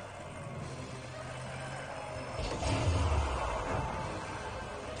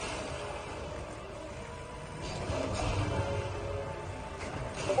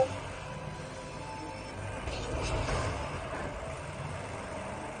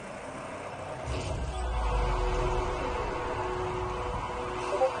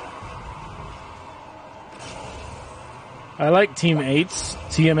 I like Team 8's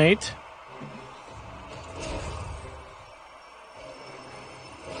TM8.